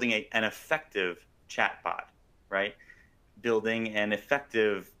effective chatbot, right? Building an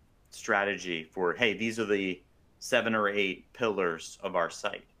effective strategy for, hey, these are the 7 or 8 pillars of our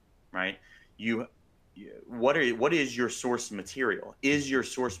site, right? What is your source material? Is your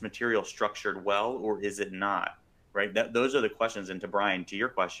source material structured well, or is it not? Right? Those are the questions. And to Brian, to your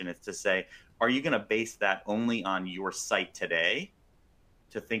question, it's to say, are you going to base that only on your site today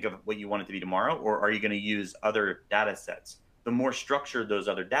to think of what you want it to be tomorrow, or are you going to use other data sets? The more structured those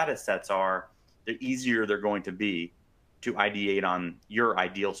other data sets are, the easier they're going to be to ideate on your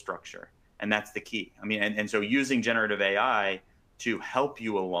ideal structure. And that's the key. I mean, and so using generative AI to help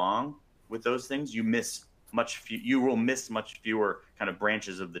you along with those things, you will miss much fewer kind of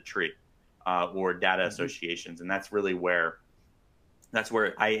branches of the tree or data associations. And that's really where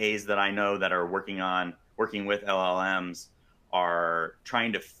IAs that I know that are working with LLMs are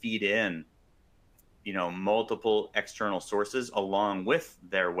trying to feed in, multiple external sources along with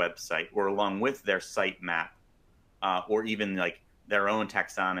their website or along with their site map, or even like their own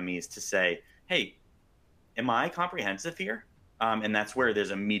taxonomies, to say, hey, am I comprehensive here? And that's where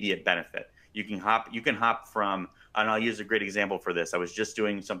there's immediate benefit. You can hop from, and I'll use a great example for this. I was just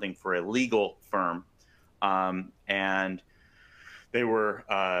doing something for a legal firm, and they were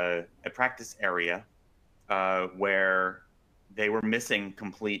a practice area where they were missing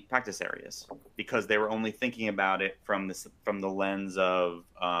complete practice areas because they were only thinking about it from the lens of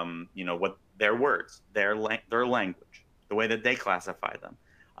what their words, their language, the way that they classify them.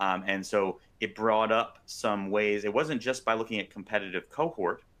 And so it brought up some ways. It wasn't just by looking at competitive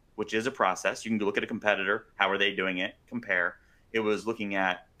cohort, which is a process. You can look at a competitor. How are they doing it? Compare. It was looking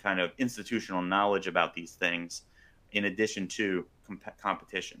at kind of institutional knowledge about these things in addition to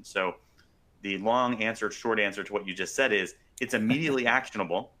competition. So the short answer to what you just said is it's immediately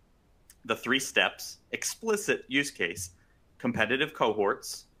actionable. The 3 steps: explicit use case, competitive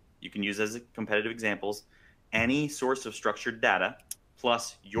cohorts, you can use as competitive examples, any source of structured data,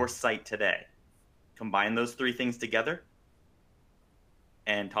 plus your site today. Combine those 3 things together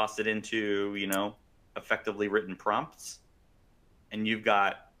and toss it into, effectively written prompts, and you've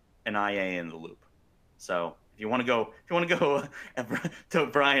got an IA in the loop. So if you want to go to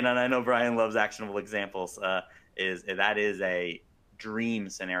Brian, and I know Brian loves actionable examples, that is a dream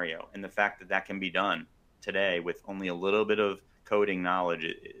scenario. And the fact that can be done today with only a little bit of coding knowledge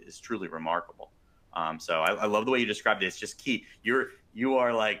is truly remarkable. So I love the way you described it. It's just key. You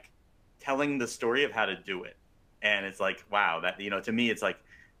are like telling the story of how to do it. And it's like, wow, that, to me, it's like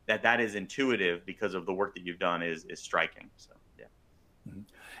that is intuitive because of the work that you've done is striking. So,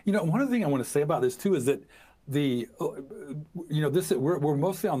 yeah. One other thing I want to say about this too is that the, this we're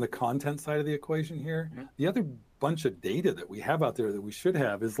mostly on the content side of the equation here. Mm-hmm. The other bunch of data that we have out there that we should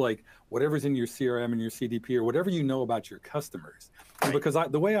have is like whatever's in your CRM and your CDP or whatever you know about your customers. Right. Because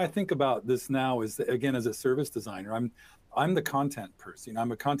the way I think about this now is that, again, as a service designer, I'm the content person.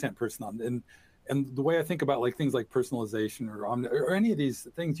 I'm a content person, and the way I think about like things like personalization or any of these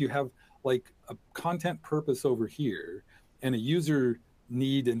things, you have like a content purpose over here and a user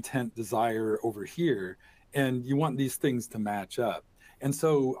need, intent, desire over here, and you want these things to match up. And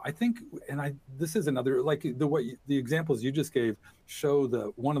so I think, this is another, like the examples you just gave show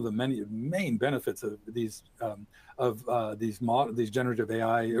one of the many main benefits of these these generative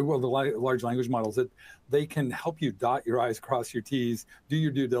AI, well, the large language models, that they can help you dot your I's, cross your T's, do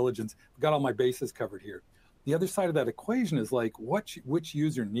your due diligence. I've got all my bases covered here. The other side of that equation is like, which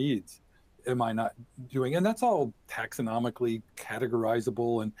user needs am I not doing? And that's all taxonomically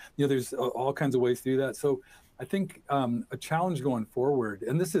categorizable, and there's all kinds of ways to do that. So I think a challenge going forward,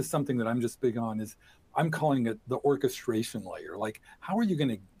 and this is something that I'm just big on, is I'm calling it the orchestration layer. Like, how are you going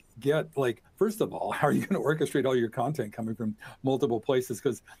to get, like, first of all, how are you going to orchestrate all your content coming from multiple places?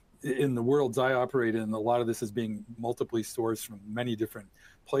 Because in the worlds I operate in, a lot of this is being multiply sourced from many different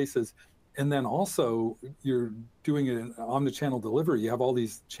places. And then also you're doing it in omnichannel delivery. You have all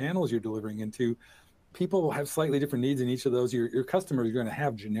these channels you're delivering into. People have slightly different needs in each of those. Your customers are going to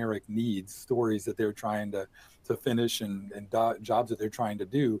have generic needs, stories that they're trying to finish and jobs that they're trying to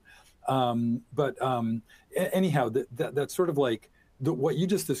do. Anyhow, that's sort of like what you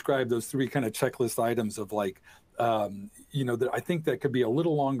just described, those three kind of checklist items of like, that I think that could be a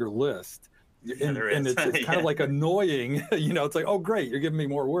little longer list. Yeah, and it's kind yeah. of like annoying, it's like, oh, great, you're giving me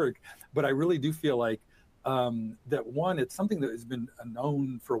more work. But I really do feel like that one, it's something that has been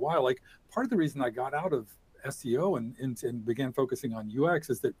known for a while. Like, part of the reason I got out of SEO and began focusing on UX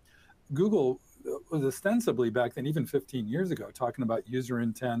is that Google was ostensibly back then, even 15 years ago, talking about user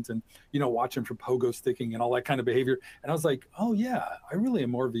intent and, watching for pogo sticking and all that kind of behavior. And I was like, oh yeah, I really am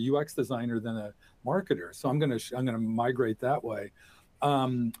more of a UX designer than a marketer. So I'm going to migrate that way.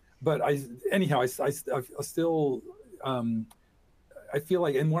 But I still, I feel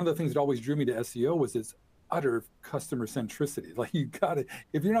like, and one of the things that always drew me to SEO was its utter customer centricity. Like, you got to,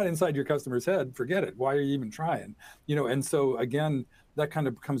 if you're not inside your customer's head, forget it. Why are you even trying? And so again, that kind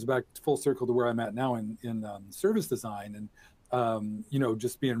of comes back full circle to where I'm at now in service design and,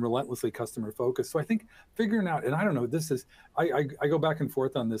 just being relentlessly customer focused. So I think figuring out, and I don't know, I go back and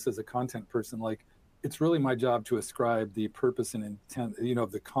forth on this as a content person. Like, it's really my job to ascribe the purpose and intent,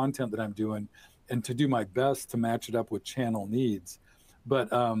 of the content that I'm doing, and to do my best to match it up with channel needs. But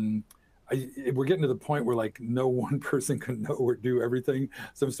we're getting to the point where like no one person can know or do everything.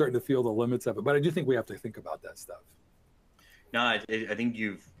 So I'm starting to feel the limits of it. But I do think we have to think about that stuff. No, I think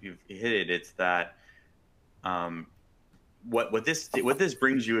you've hit it. It's that what this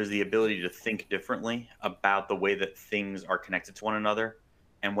brings you is the ability to think differently about the way that things are connected to one another,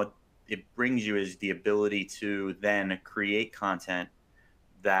 and what it brings you is the ability to then create content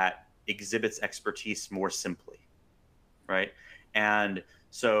that exhibits expertise more simply, right? And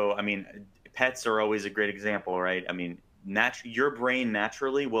so, I mean, pets are always a great example, right? I mean, your brain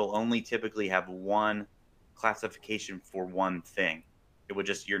naturally will only typically have one classification for one thing. It would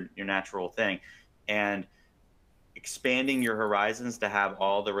just your natural thing, and expanding your horizons to have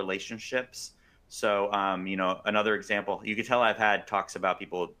all the relationships. So, another example, you could tell I've had talks about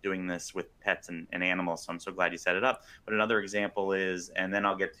people doing this with pets and animals. So I'm so glad you set it up. But another example is, and then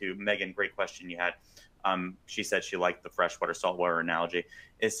I'll get to Megan, great question you had. She said she liked the freshwater, saltwater analogy,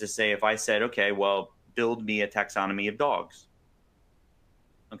 is to say, if I said, okay, well, build me a taxonomy of dogs.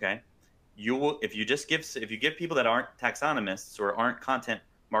 Okay. If you give people that aren't taxonomists or aren't content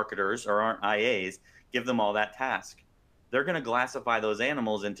marketers or aren't IAs, give them all that task, they're going to classify those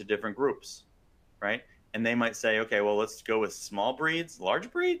animals into different groups, right? And they might say, okay, well, let's go with small breeds,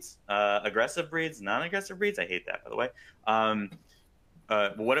 large breeds, aggressive breeds, non-aggressive breeds. I hate that, by the way.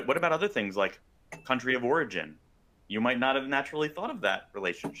 What about other things like country of origin? You might not have naturally thought of that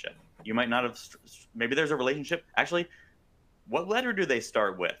relationship. You might not have, maybe there's a relationship. Actually, what letter do they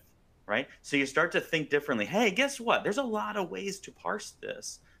start with, right? So you start to think differently. Hey, guess what? There's a lot of ways to parse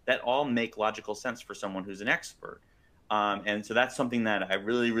this that all make logical sense for someone who's an expert. And so that's something that I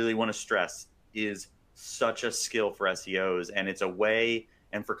really, really want to stress is such a skill for SEOs. And it's a way,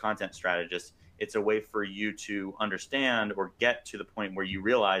 and for content strategists, it's a way for you to understand or get to the point where you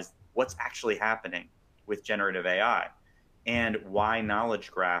realize what's actually happening with generative AI and why knowledge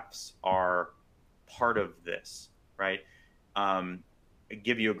graphs are part of this. right?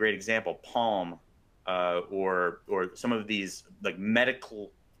 Give you a great example, Palm, or some of these like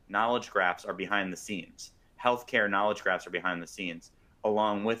medical knowledge graphs are behind the scenes. Healthcare knowledge graphs are behind the scenes,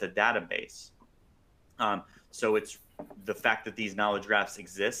 along with a database. So it's the fact that these knowledge graphs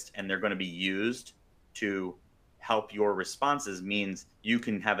exist and they're going to be used to help your responses means you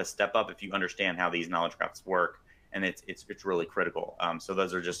can have a step up if you understand how these knowledge graphs work, and it's really critical. So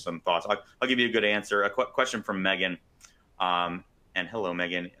those are just some thoughts. I'll give you a good answer. A question from Megan, and hello,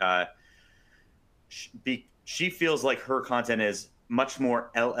 Megan. She feels like her content is much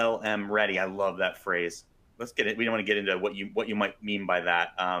more LLM ready. I love that phrase. Let's get it. We don't want to get into what you might mean by that.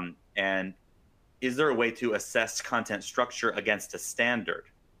 And is there a way to assess content structure against a standard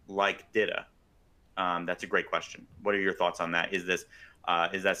like DITA? That's a great question. What are your thoughts on that? Is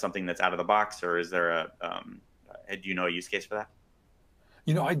that something that's out of the box, or is there do you know a use case for that?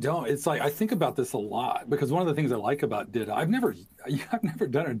 You know, I don't. It's like I think about this a lot because one of the things I like about DITA, I've never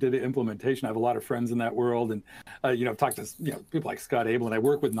done a DITA implementation. I have a lot of friends in that world, and I've talked to people like Scott Abel, and I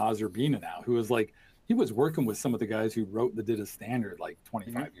work with Nazir Bina now, who was like he was working with some of the guys who wrote the DITA standard like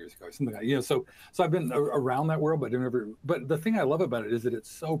 25 years ago, or something like So I've been around that world, but never. But the thing I love about it is that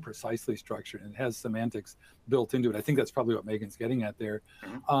it's so precisely structured and it has semantics built into it. I think that's probably what Megan's getting at there.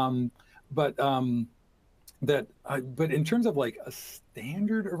 But in terms of like a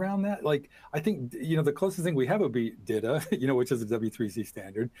standard around that, like I think the closest thing we have would be DITA, which is a W3C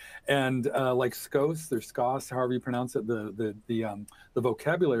standard, and like SCOS or SCOS, however you pronounce it, the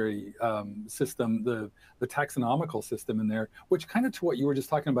vocabulary system, the taxonomical system in there, which kind of to what you were just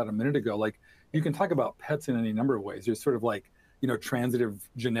talking about a minute ago, like you can talk about pets in any number of ways. There's sort of like transitive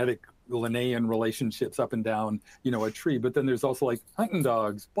genetic Linnaean relationships up and down, a tree. But then there's also like hunting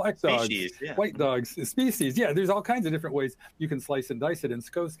dogs, black dogs, Species, yeah. white dogs, species. Yeah, there's all kinds of different ways you can slice and dice it. And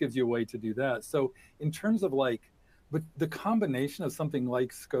SCOS gives you a way to do that. So in terms of like, but the combination of something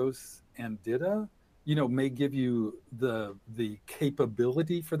like SCOS and DITA, may give you the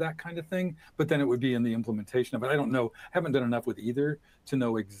capability for that kind of thing, but then it would be in the implementation of it. I don't know, haven't done enough with either to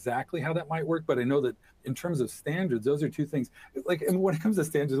know exactly how that might work, but I know that in terms of standards, those are two things. Like, and when it comes to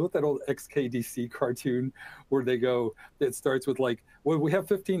standards, what that old XKDC cartoon where they go, it starts with like, well, we have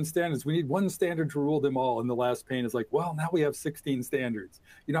 15 standards, we need one standard to rule them all, and the last pane is like, well, now we have 16 standards.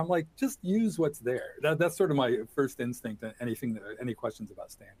 I'm like, just use what's there. That's sort of my first instinct. Any questions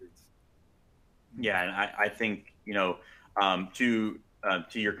about standards? Yeah, and I think to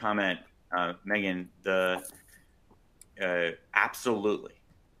your comment, Megan, absolutely,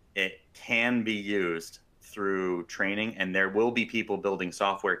 it can be used through training, and there will be people building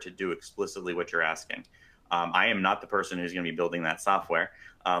software to do explicitly what you're asking. I am not the person who's going to be building that software,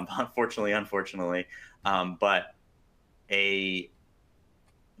 unfortunately, but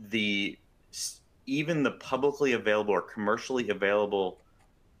even the publicly available or commercially available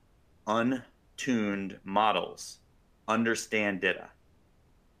untuned models understand DITA,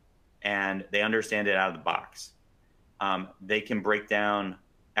 and they understand it out of the box. They can break down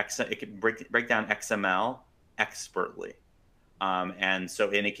XML expertly, and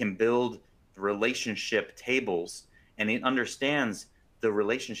it can build relationship tables, and it understands the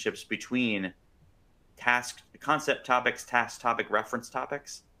relationships between concept topics, task topic, reference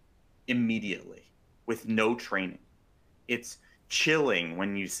topics immediately with no training. It's chilling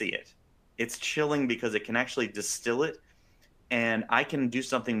when you see it. It's chilling because it can actually distill it, and I can do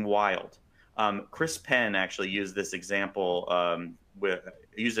something wild. Chris Penn actually used this example,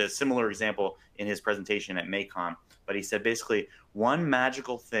 used a similar example in his presentation at MACOM, but he said basically one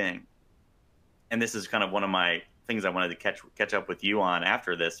magical thing, and this is kind of one of my things I wanted to catch up with you on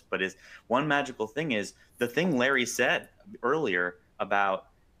after this, but is one magical thing is the thing Larry said earlier about,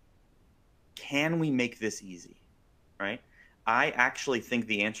 can we make this easy, right? I actually think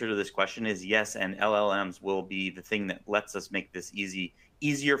the answer to this question is yes, and LLMs will be the thing that lets us make this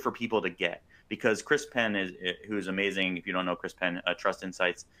easier for people to get. Because Chris Penn, who is amazing, if you don't know Chris Penn, Trust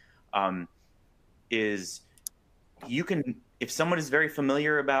Insights, is you can, if someone is very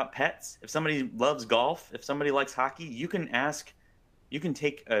familiar about pets, if somebody loves golf, if somebody likes hockey, you can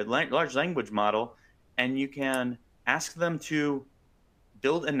take a large language model and you can ask them to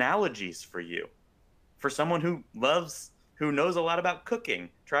build analogies for you. For someone who knows a lot about cooking,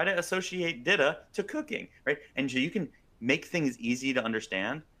 try to associate DITA to cooking, right? And so you can make things easy to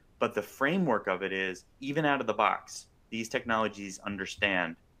understand, but the framework of it is, even out of the box, these technologies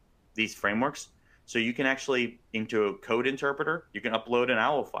understand these frameworks. So you can actually, into a code interpreter, you can upload an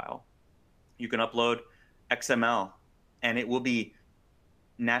OWL file, you can upload XML, and it will be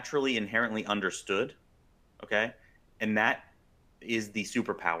naturally, inherently understood, okay? And that is the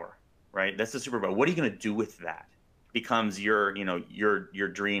superpower, right? That's the superpower. What are you going to do with that? becomes your, your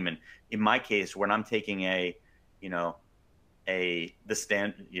dream. And in my case, when I'm taking a, you know, the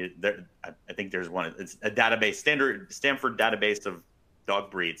stand, I think there's one, it's a database, Stanford database of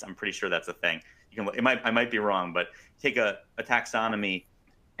dog breeds. I'm pretty sure that's a thing. I might be wrong, but take a taxonomy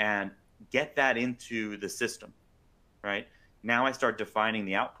and get that into the system, right? Now I start defining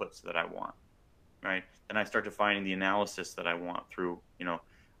the outputs that I want, right? Then I start defining the analysis that I want through,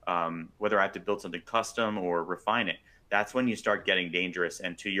 whether I have to build something custom or refine it. That's when you start getting dangerous.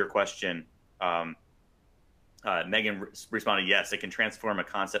 And to your question, Megan responded, yes, it can transform a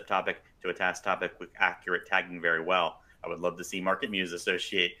concept topic to a task topic with accurate tagging very well. I would love to see MarketMuse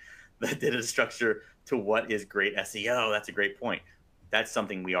associate the data structure to what is great SEO. That's a great point. That's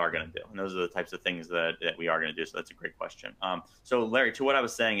something we are going to do. And those are the types of things that we are going to do. So that's a great question. So Larry, to what I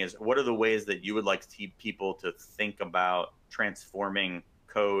was saying is, what are the ways that you would like people to think about transforming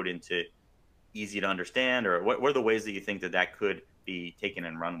code into easy to understand? Or what are the ways that you think that could be taken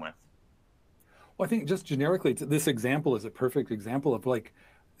and run with? Well, I think just generically, this example is a perfect example of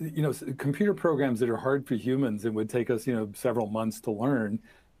computer programs that are hard for humans and would take us, several months to learn.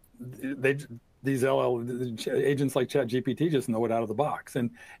 These agents like ChatGPT just know it out of the box, and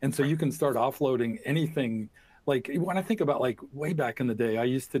so you can start offloading anything. Like when I think about way back in the day, I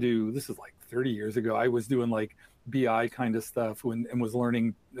used to do, this is like 30 years ago, I was doing like BI kind of stuff and was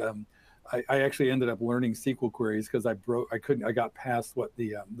learning. I actually ended up learning SQL queries because I got past what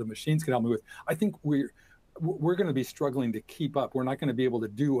the machines could help me with. I think we're going to be struggling to keep up. We're not going to be able to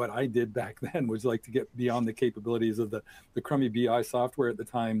do what I did back then, which was like to get beyond the capabilities of the crummy BI software at the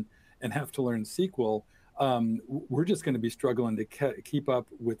time and have to learn SQL. We're just going to be struggling to keep up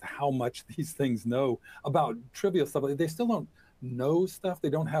with how much these things know about trivial stuff. They still don't know stuff. They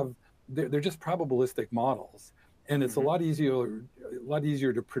don't have, they're just probabilistic models. And it's a lot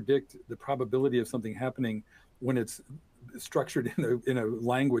easier to predict the probability of something happening when it's structured in a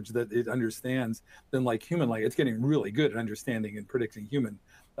language that it understands than like human language. It's getting really good at understanding and predicting human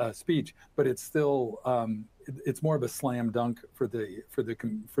speech, but it's still it's more of a slam dunk for the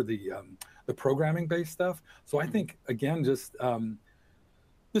programming based stuff. So I think again, just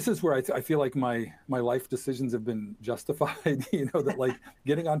this is where I feel like my life decisions have been justified. That like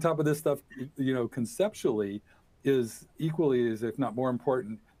getting on top of this stuff, conceptually, is equally as, if not more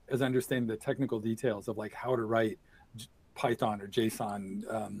important, as understanding the technical details of like how to write Python or JSON,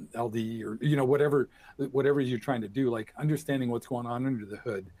 LD, or whatever you're trying to do. Like understanding what's going on under the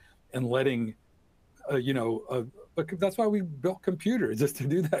hood and letting that's why we built computers, just to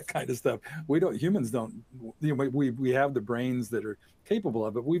do that kind of stuff. Humans don't. We have the brains that are capable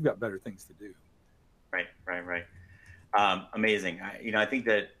of it. But we've got better things to do. Right. Amazing. I think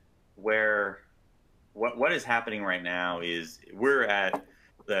that what is happening right now is we're at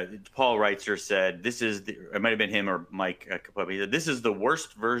Paul Reitzer said, it might have been him or Mike Kapobi, said, this is the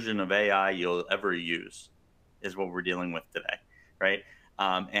worst version of AI you'll ever use, is what we're dealing with today, right?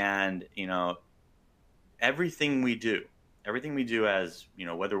 And everything we do as,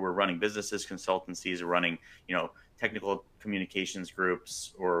 whether we're running businesses, consultancies, or running, technical communications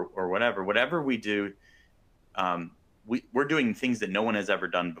groups or whatever we do, we're doing things that no one has ever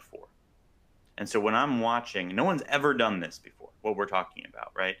done before. And so when I'm watching, no one's ever done this before, what we're talking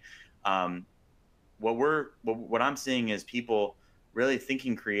about, right? What I'm seeing is people really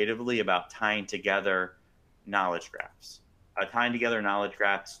thinking creatively about tying together knowledge graphs,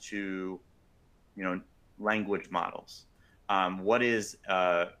 to, language models. What is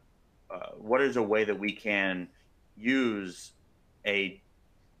a way that we can use a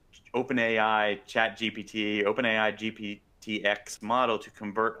OpenAI ChatGPT, OpenAI GPTX model to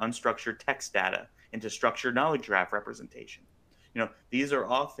convert unstructured text data into structured knowledge graph representation? These are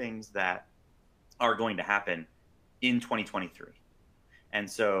all things that are going to happen in 2023. And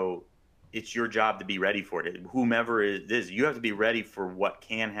so it's your job to be ready for it. Whomever it is, you have to be ready for what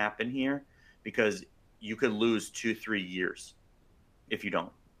can happen here, because you could lose 2-3 years if you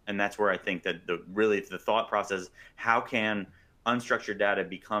don't. And that's where I think that the thought process, how can unstructured data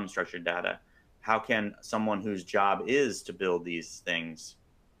become structured data? How can someone whose job is to build these things,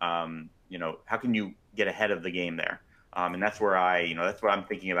 how can you get ahead of the game there? And that's where that's what I'm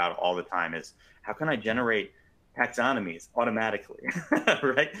thinking about all the time, is how can I generate taxonomies automatically,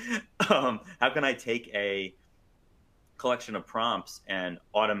 right? How can I take a collection of prompts and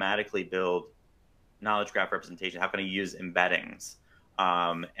automatically build knowledge graph representation? How can I use embeddings?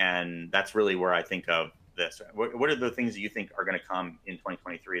 And that's really where I think of this. What are the things that you think are going to come in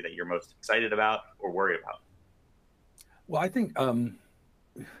 2023 that you're most excited about or worried about? Well, I think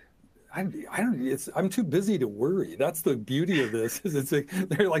I don't, I'm too busy to worry. That's the beauty of this, is it's like,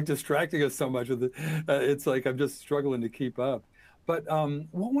 they're like distracting us so much with it. It's like, I'm just struggling to keep up. But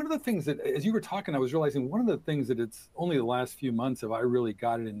one of the things that, as you were talking, I was realizing one of the things that it's only the last few months have I really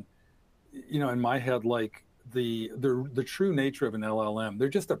got it in, in my head, like the true nature of an LLM. They're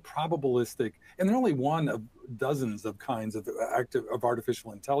just a probabilistic, and they're only one of dozens of kinds of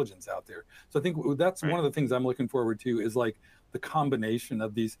artificial intelligence out there. So I think that's one of the things I'm looking forward to, is like the combination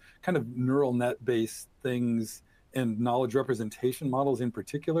of these kind of neural net based things and knowledge representation models in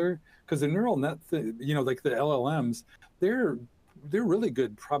particular, because the neural net, like the LLMs, they're really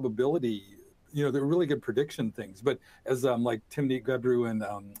good probability, they're really good prediction things. But as like Timnit Gebru and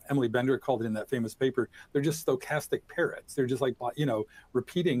Emily Bender called it in that famous paper, they're just stochastic parrots. They're just like,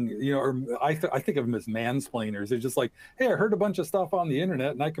 repeating, or I think of them as mansplainers. They're just like, hey, I heard a bunch of stuff on the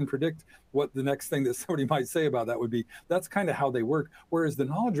internet and I can predict what the next thing that somebody might say about that would be. That's kind of how they work. Whereas the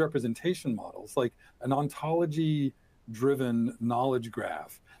knowledge representation models, like an ontology driven knowledge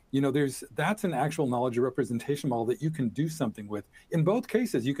graph, that's an actual knowledge representation model that you can do something with. In both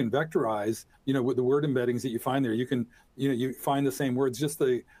cases, you can vectorize, with the word embeddings that you find there. You can, you find the same words. Just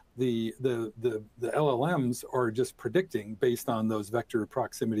the LLMs are just predicting based on those vector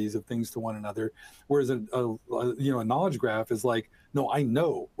proximities of things to one another. Whereas a knowledge graph is like, no, I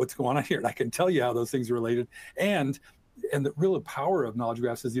know what's going on here, and I can tell you how those things are related. And the real power of knowledge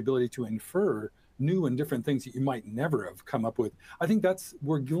graphs is the ability to infer new and different things that you might never have come up with. I think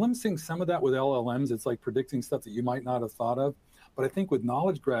we're glimpsing some of that with LLMs. It's like predicting stuff that you might not have thought of. But I think with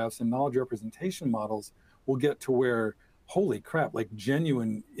knowledge graphs and knowledge representation models, we'll get to where, holy crap, like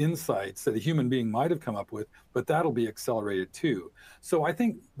genuine insights that a human being might have come up with, but that'll be accelerated too. So I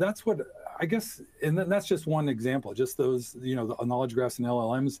think that's what, I guess, and then that's just one example, just those, the knowledge graphs and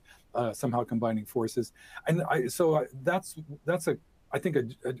LLMs somehow combining forces. And that's I think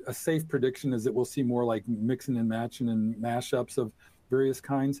a safe prediction is that we'll see more like mixing and matching and mashups of various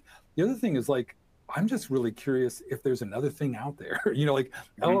kinds. The other thing is, like, I'm just really curious if there's another thing out there. Like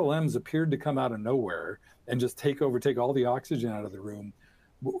LLMs appeared to come out of nowhere and just take all the oxygen out of the room.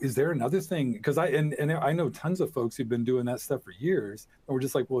 Is there another thing? Because I know tons of folks who've been doing that stuff for years, and we're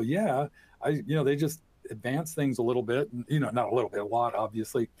just like, well, yeah, they just advance things a little bit, not a little bit, a lot,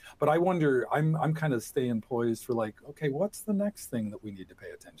 obviously. But I wonder, I'm kind of staying poised for, like, okay, what's the next thing that we need to pay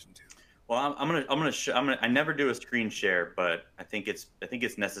attention to? Well, I never do a screen share, but I think it's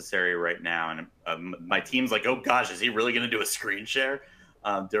necessary right now. And my team's like, oh gosh, is he really going to do a screen share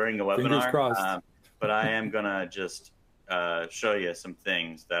during a webinar? Fingers crossed. But I am going to just show you some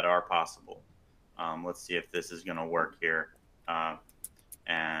things that are possible. Let's see if this is going to work here.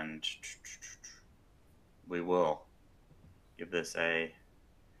 And we will give this a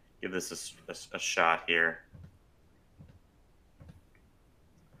shot here.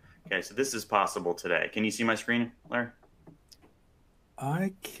 Okay, so this is possible today. Can you see my screen, Larry?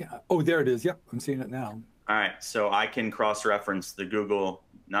 I can't. Oh, there it is. Yep, I'm seeing it now. All right, so I can cross-reference the Google.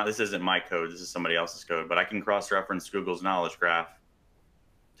 Now, this isn't my code. This is somebody else's code, but I can cross-reference Google's knowledge graph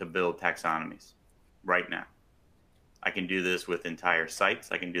to build taxonomies right now. I can do this with entire sites.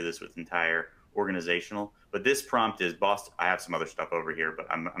 I can do this with entire organizational. But this prompt is Boston. I have some other stuff over here, but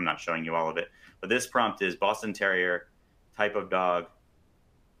I'm not showing you all of it. But this prompt is Boston Terrier, type of dog,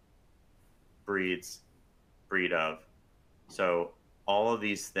 breeds, breed of. So all of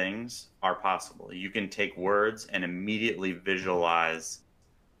these things are possible. You can take words and immediately visualize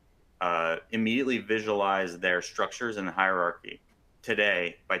their structures and hierarchy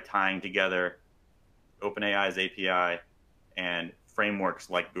today by tying together OpenAI's API and frameworks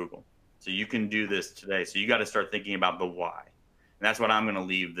like Google. So you can do this today. So you got to start thinking about the why. And that's what I'm going to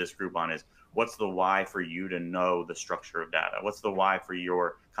leave this group on, is what's the why for you to know the structure of data? What's the why for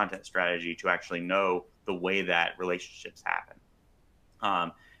your content strategy to actually know the way that relationships happen?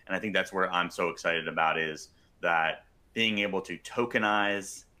 And I think that's where I'm so excited about, is that being able to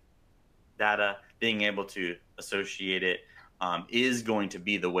tokenize data, being able to associate it, is going to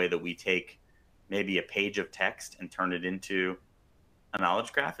be the way that we take maybe a page of text and turn it into a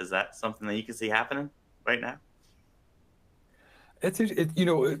knowledge graph. Is that something that you can see happening right now?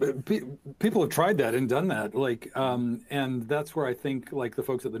 People have tried that and done that, like, and that's where I think, like, the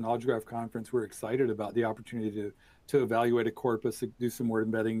folks at the Knowledge Graph conference were excited about the opportunity to evaluate a corpus, do some word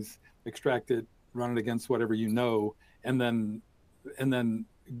embeddings, extract it, run it against whatever and then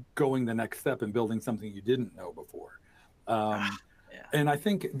going the next step and building something you didn't know before. Yeah. And I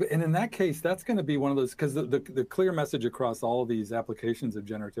think, and in that case, that's going to be one of those, because the clear message across all of these applications of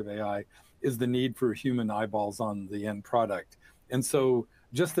generative AI is the need for human eyeballs on the end product. And so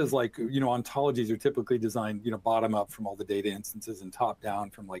just as like, ontologies are typically designed, bottom up from all the data instances and top down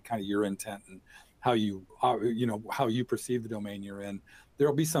from like kind of your intent and how you, how you perceive the domain you're in.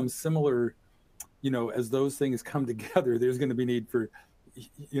 There'll be some similar, as those things come together, there's going to be need for,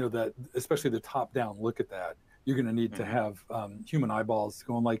 that, especially the top down look at that. You're going to need to have human eyeballs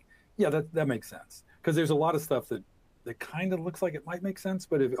going like, yeah, that makes sense. Because there's a lot of stuff that kind of looks like it might make sense,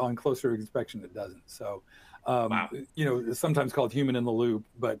 but if on closer inspection, it doesn't. So, Wow. it's sometimes called human in the loop,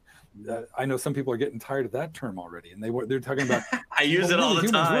 but I know some people are getting tired of that term already, and they're talking about. I use it all the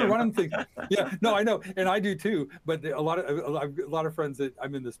humans, time. We're running things. Yeah, no, I know, and I do too. But a lot of friends that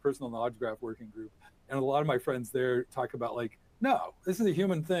I'm in this personal knowledge graph working group, and a lot of my friends there talk about like, no, this is a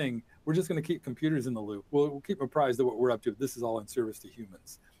human thing. We're just going to keep computers in the loop. We'll keep them apprised of what we're up to. This is all in service to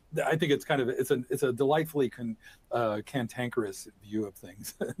humans. I think it's kind of it's a delightfully cantankerous view of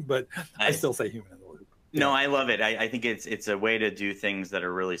things, but I still say human in the loop. No, I love it. I think it's a way to do things that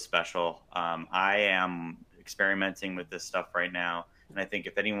are really special. I am experimenting with this stuff right now, and I think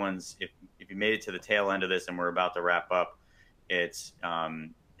if you made it to the tail end of this and we're about to wrap up, it's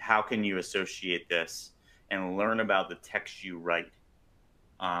how can you associate this and learn about the text you write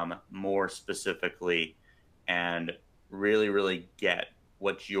more specifically, and really get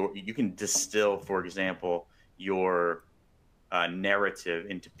what you can distill, for example, your narrative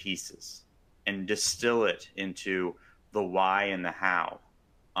into pieces and distill it into the why and the how.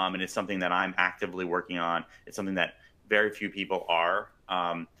 And it's something that I'm actively working on. It's something that very few people are,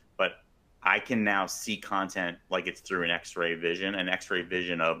 but I can now see content like it's through an X-ray vision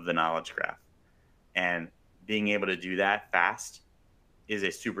of the knowledge graph. And being able to do that fast is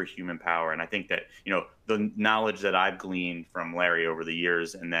a superhuman power. And I think that, the knowledge that I've gleaned from Larry over the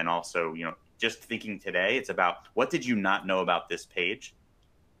years, and then also, just thinking today, it's about what did you not know about this page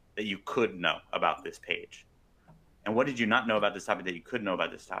that you could know about this page? And what did you not know about this topic that you could know about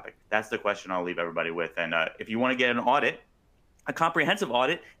this topic? That's the question I'll leave everybody with. And if you want to get an audit, a comprehensive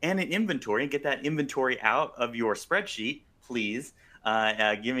audit and an inventory, and get that inventory out of your spreadsheet, please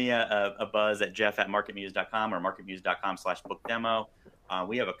give me a buzz at jeff@marketmuse.com or marketmuse.com/book-demo.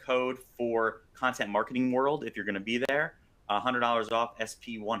 We have a code for Content Marketing World if you're going to be there, $100 off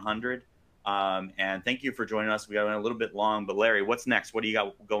SP100. And thank you for joining us. We got a little bit long, but Larry, what's next? What do you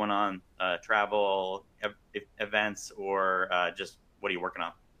got going on? Travel, events, or just what are you working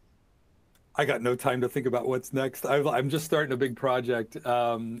on? I got no time to think about what's next. I'm just starting a big project,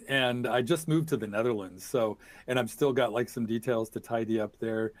 and I just moved to the Netherlands. And I've still got like some details to tidy up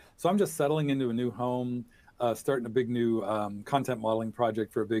there. So I'm just settling into a new home, starting a big new content modeling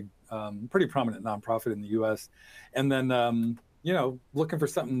project for a big, pretty prominent nonprofit in the U.S. And then, looking for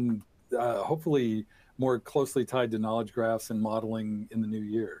something hopefully more closely tied to knowledge graphs and modeling in the new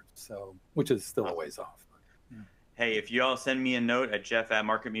year. So, which is still a ways off. Hey, if you all send me a note at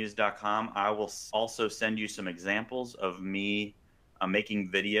jeff@marketmuse.com, I will also send you some examples of me making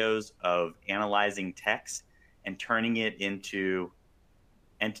videos of analyzing text and turning it into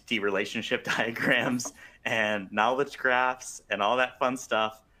entity relationship diagrams and knowledge graphs and all that fun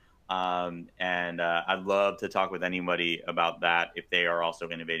stuff. I'd love to talk with anybody about that if they are also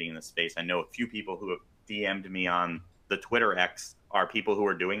innovating in the space. I know a few people who have DM'd me on the Twitter X are people who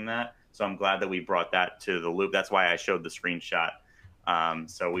are doing that. So I'm glad that we brought that to the loop. That's why I showed the screenshot.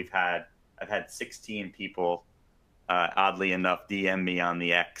 So I've had 16 people, oddly enough, DM me on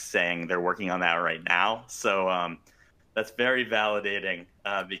the X saying they're working on that right now. So that's very validating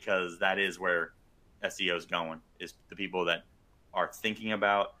because that is where SEO is going, is the people that are thinking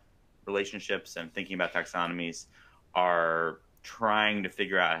about relationships and thinking about taxonomies are trying to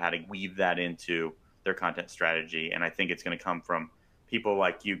figure out how to weave that into their content strategy. And I think it's going to come from people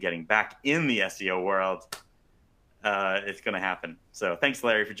like you getting back in the SEO world. It's going to happen. So thanks,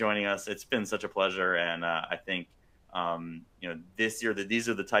 Larry, for joining us. It's been such a pleasure. And I think, this year, these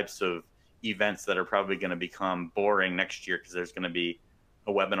are the types of events that are probably going to become boring next year because there's going to be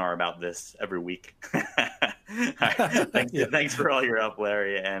a webinar about this every week. Thanks for all your help,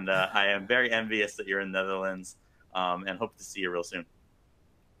 Larry. And I am very envious that you're in the Netherlands and hope to see you real soon.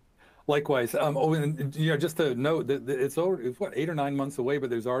 Likewise. And just to note that it's what, 8 or 9 months away,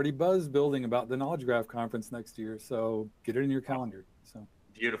 but there's already buzz building about the Knowledge Graph conference next year. So get it in your calendar. So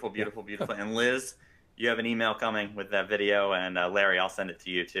beautiful. And Liz, you have an email coming with that video, and Larry, I'll send it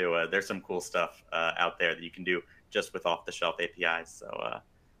to you too. There's some cool stuff out there that you can do just with off-the-shelf APIs. So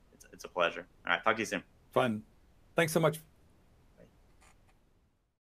it's a pleasure. All right, talk to you soon. Fun. Thanks so much.